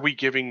are we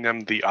giving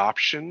them the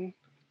option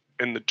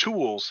and the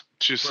tools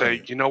to say,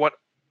 right, you know what,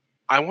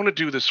 I want to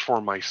do this for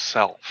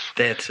myself.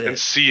 That's it. And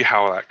see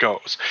how that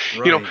goes.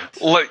 Right.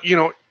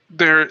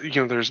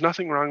 There's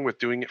nothing wrong with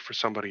doing it for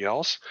somebody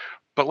else,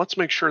 but let's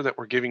make sure that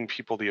we're giving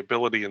people the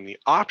ability and the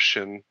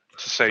option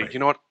to say, right, you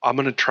know what, I'm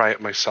going to try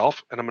it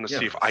myself, and I'm going to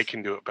see if I Yes.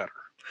 can do it better.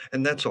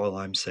 And that's all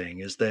I'm saying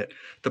is that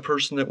the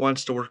person that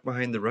wants to work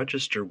behind the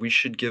register, we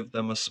should give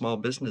them a small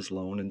business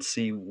loan and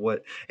see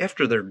what,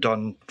 after they're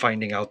done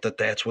finding out that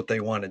that's what they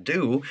want to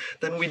do,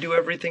 then we do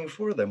everything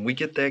for them. We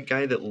get that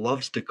guy that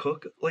loves to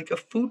cook, like a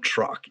food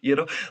truck,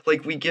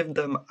 like we give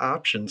them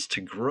options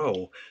to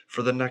grow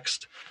for the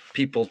next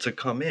people to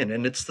come in.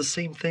 And it's the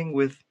same thing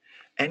with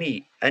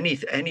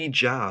any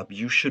job.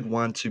 You should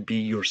want to be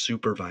your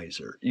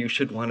supervisor. You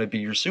should want to be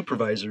your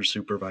supervisor's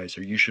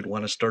supervisor. You should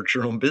want to start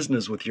your own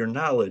business with your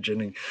knowledge.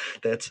 And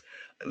that's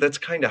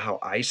kind of how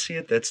I see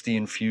it. That's the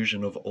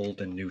infusion of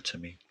old and new to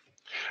me.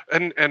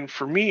 And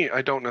for me,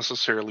 I don't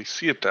necessarily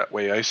see it that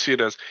way. I see it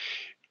as,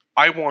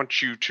 I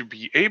want you to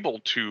be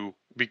able to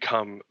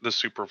become the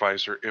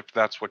supervisor if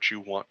that's what you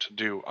want to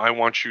do. I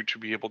want you to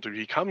be able to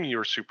become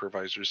your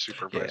supervisor's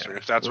supervisor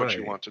if that's what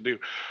you want to do.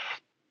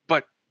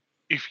 But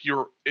if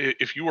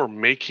you are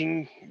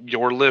making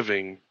your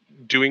living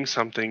doing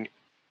something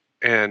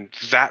and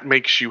that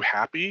makes you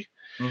happy,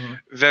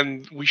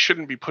 then we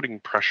shouldn't be putting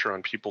pressure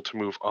on people to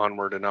move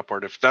onward and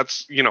upward. If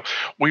that's,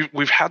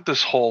 we've had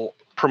this whole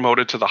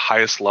promoted to the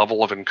highest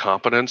level of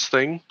incompetence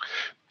thing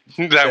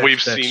that we've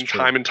seen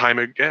time and time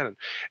again.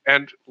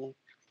 And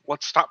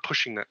let's stop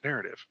pushing that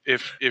narrative.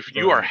 If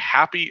you are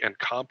happy and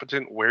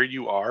competent where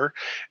you are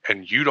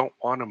and you don't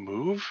want to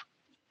move,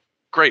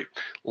 great.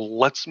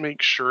 Let's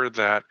make sure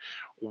that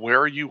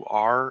where you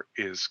are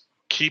is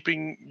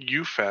keeping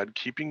you fed,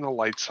 keeping the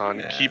lights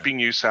on, keeping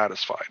you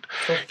satisfied.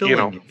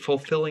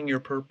 Fulfilling your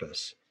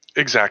purpose.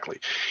 Exactly.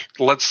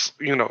 Let's,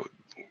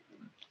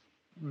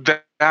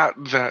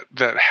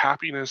 that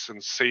happiness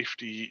and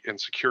safety and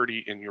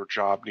security in your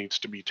job needs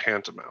to be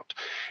tantamount.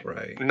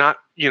 Right. Not,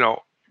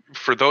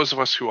 for those of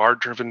us who are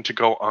driven to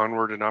go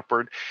onward and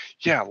upward,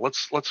 yeah,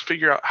 let's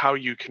figure out how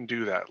you can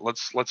do that.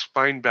 Let's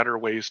find better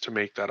ways to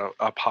make that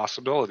a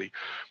possibility.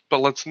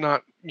 But let's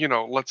not,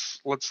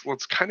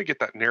 let's kind of get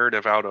that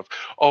narrative out of,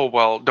 oh,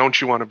 well,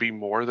 don't you want to be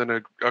more than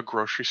a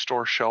grocery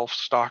store shelf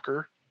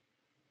stocker?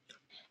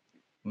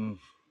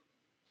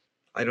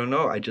 I don't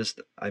know.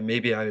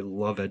 Maybe I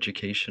love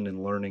education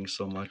and learning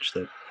so much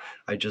that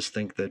I just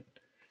think that,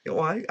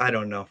 I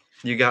don't know.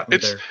 You got me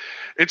there.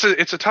 It's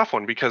a tough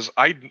one because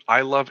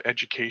I love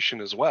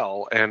education as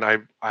well, and I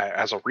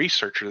as a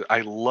researcher I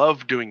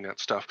love doing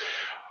that stuff,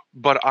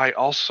 but I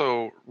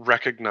also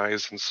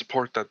recognize and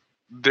support that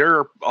there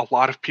are a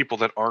lot of people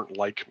that aren't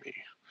like me.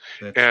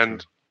 That's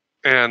and true.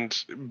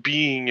 and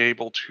being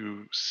able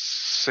to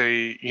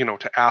say,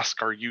 to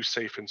ask, are you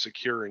safe and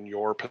secure in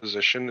your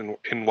position and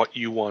in what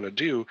you want to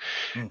do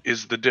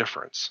is the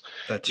difference.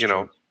 That's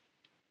true.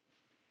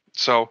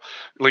 So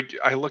like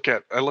I look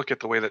at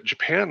the way that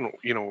Japan,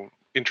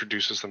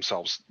 introduces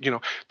themselves.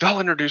 They'll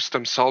introduce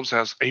themselves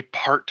as a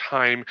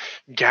part-time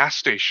gas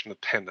station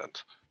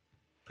attendant.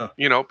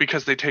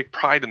 Because they take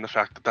pride in the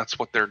fact that that's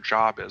what their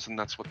job is and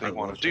that's what they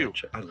want to do.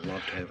 I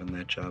loved having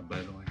that job, by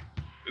the way.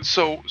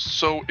 So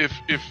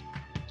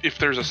if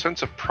there's a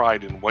sense of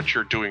pride in what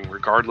you're doing,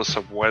 regardless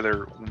of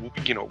whether,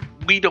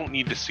 we don't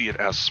need to see it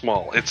as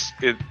small. If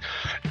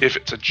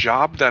it's a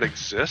job that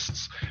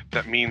exists,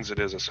 that means it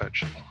is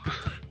essential.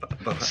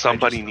 But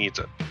somebody needs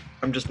it.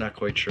 I'm just not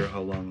quite sure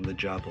how long the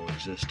job will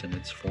exist in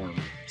its form.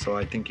 So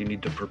I think you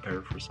need to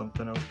prepare for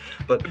something else.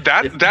 But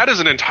that is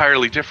an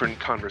entirely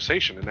different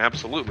conversation. And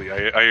absolutely,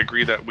 I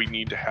agree that we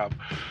need to have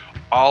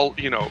all,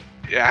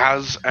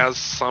 as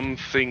some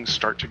things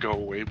start to go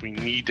away, we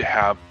need to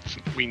have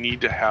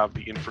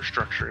the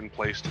infrastructure in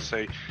place to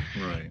say,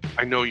 right,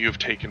 I know you've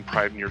taken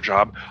pride in your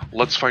job.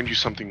 Let's find you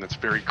something that's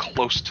very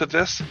close to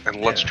this,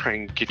 and let's try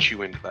and get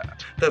you into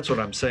that. That's what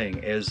I'm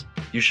saying. Is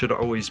you should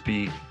always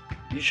be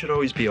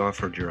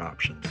offered your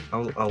options.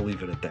 I'll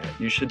leave it at that.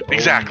 You should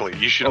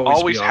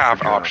always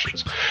have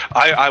options.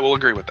 I will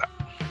agree with that.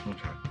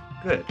 Okay,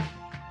 good.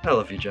 I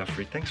love you,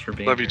 Jeffrey. Thanks for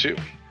being here. Love you too.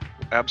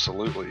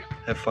 Absolutely.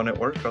 Have fun at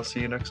work. I'll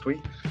see you next week.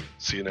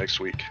 See you next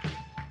week.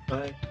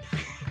 Bye.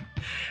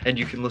 And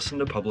you can listen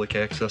to Public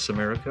Access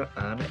America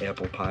on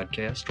Apple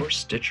Podcast or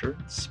Stitcher,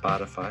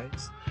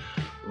 Spotify's,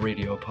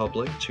 Radio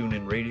Public,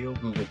 TuneIn Radio,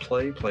 Google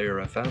Play,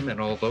 Player FM, and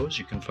all those.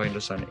 You can find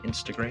us on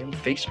Instagram,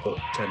 Facebook,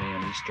 10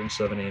 a.m. Eastern,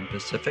 7 a.m.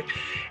 Pacific,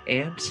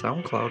 and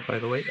SoundCloud, by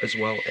the way, as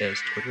well as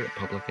Twitter at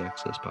Public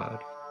Access Pod.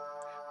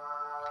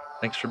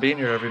 Thanks for being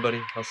here,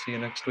 everybody. I'll see you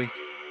next week.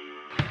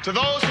 To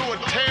those who would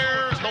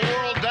tear the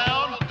world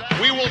down,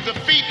 we will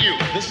defeat you.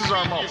 This is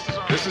our moment.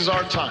 This is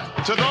our time.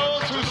 To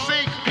those who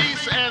seek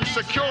peace and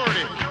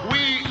security,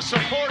 we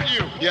support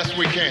you. Yes,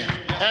 we can.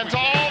 And to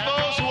all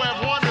those who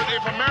have wondered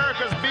if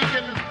America's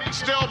beacon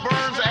still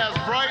burns as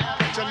bright,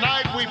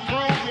 tonight we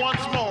prove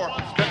once more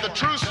that the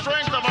true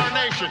strength of our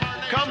nation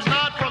comes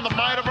not from the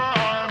might of our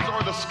arms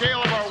or the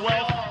scale of our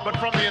wealth, but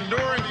from the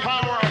enduring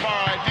power of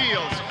our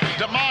ideals,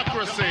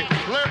 democracy,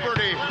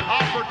 liberty,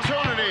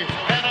 opportunity,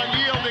 and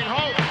unyielding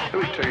hope.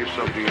 Let me tell you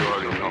something you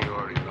already know.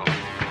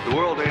 The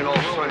world ain't all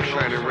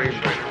sunshine and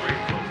rainbow.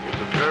 It's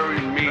a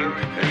very mean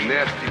and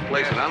nasty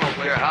place, and I don't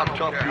care how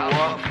tough you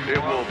are, it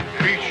will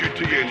beat you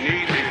to your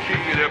knees and keep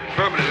you there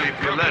permanently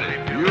if you let it.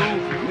 You,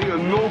 me, or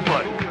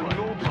nobody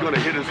is gonna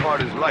hit as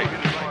hard as life.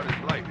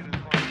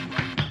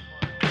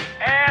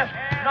 Ask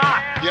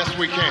not. Yes,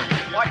 we can.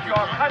 What your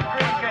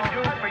country can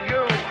do for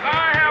you.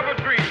 I have a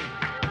dream.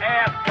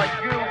 Ask what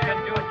you can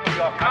do for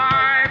your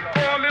country.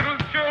 Poor little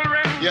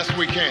children. Yes,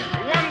 we can.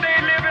 One day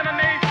live in a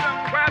nation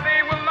where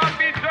they will not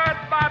be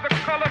judged by the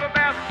color of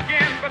their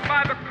skin, but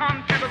by the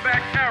content of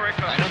their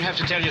character. I don't have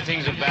to tell you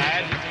things are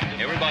bad.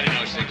 Everybody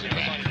knows things are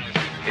bad.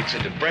 It's a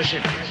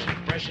depression.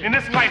 In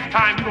this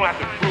lifetime, you don't have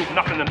to prove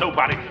nothing to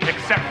nobody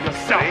except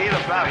yourself. It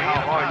ain't about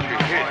how hard you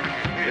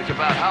hit. It's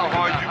about how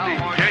hard you can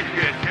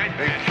get hit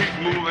and keep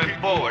moving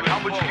forward. How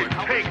much you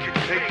can take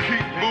and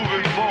keep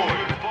moving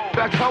forward.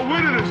 That's how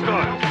winning is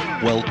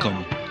done.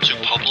 Welcome to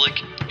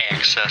Public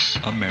Access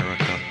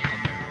America.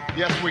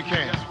 Yes, we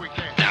can.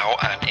 Now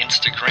on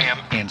Instagram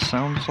and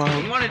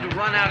SoundCloud. We wanted to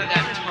run out of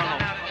that tunnel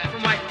for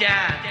my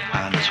dad.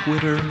 On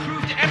Twitter.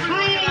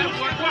 Prove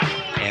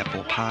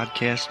Apple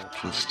Podcast,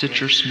 the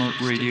Stitcher Smart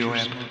Radio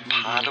app,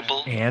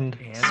 Potable, and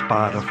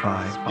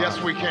Spotify. Yes,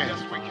 we can.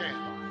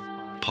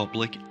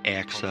 Public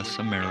Access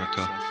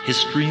America.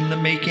 History in the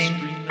making.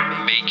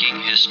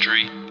 Making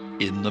history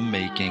in the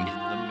making.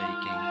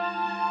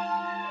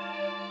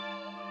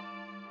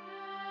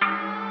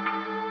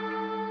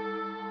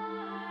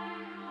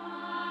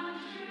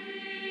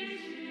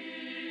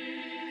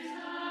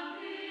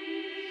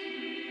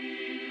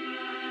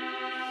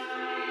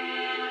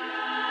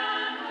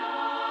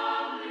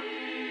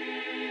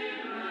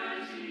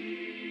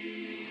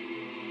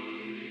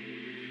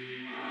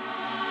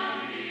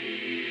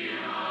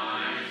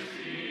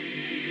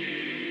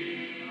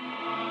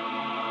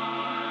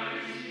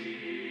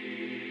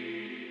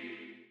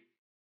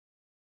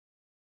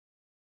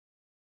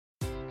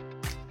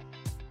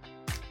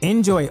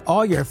 Enjoy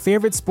all your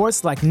favorite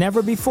sports like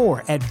never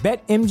before at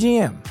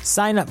BetMGM.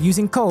 Sign up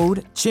using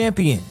code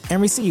CHAMPION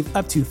and receive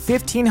up to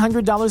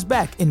 $1,500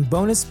 back in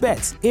bonus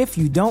bets if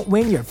you don't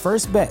win your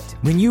first bet.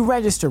 When you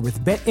register with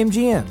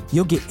BetMGM,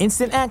 you'll get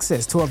instant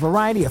access to a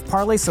variety of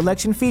parlay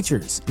selection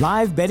features,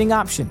 live betting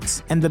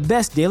options, and the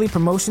best daily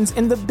promotions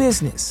in the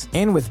business.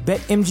 And with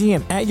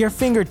BetMGM at your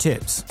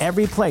fingertips,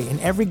 every play and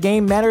every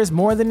game matters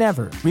more than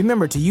ever.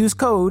 Remember to use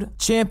code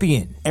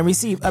CHAMPION and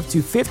receive up to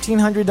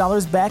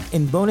 $1,500 back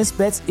in bonus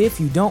bets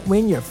if you don't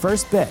win your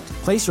first bet.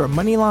 Place your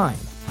money line,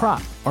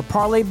 prop, or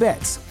parlay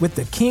bets with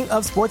the king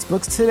of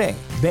sportsbooks today.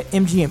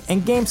 BetMGM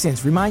and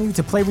GameSense remind you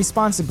to play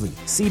responsibly.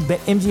 See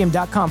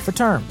BetMGM.com for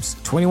terms.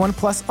 21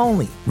 plus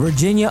only.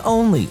 Virginia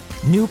only.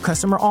 New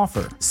customer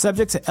offer.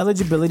 Subject to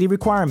eligibility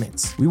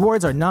requirements.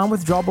 Rewards are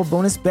non-withdrawable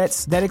bonus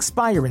bets that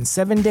expire in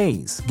 7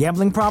 days.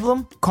 Gambling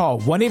problem? Call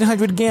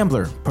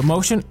 1-800-GAMBLER.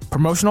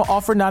 Promotional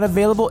offer not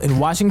available in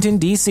Washington,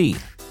 D.C.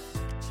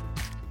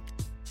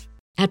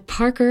 At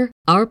Parker,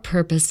 our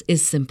purpose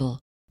is simple.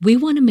 We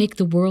want to make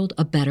the world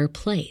a better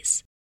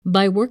place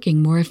by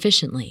working more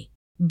efficiently,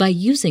 by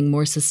using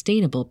more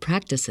sustainable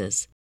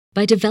practices,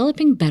 by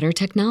developing better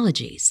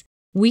technologies.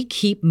 We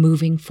keep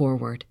moving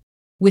forward.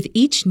 With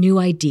each new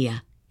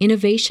idea,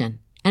 innovation,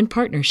 and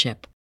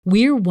partnership,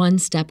 we're one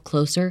step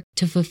closer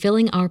to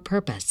fulfilling our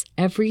purpose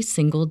every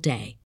single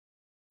day.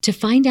 To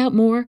find out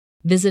more,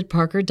 visit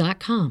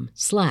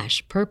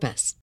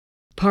parker.com/purpose.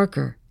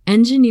 Parker,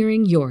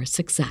 engineering your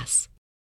success.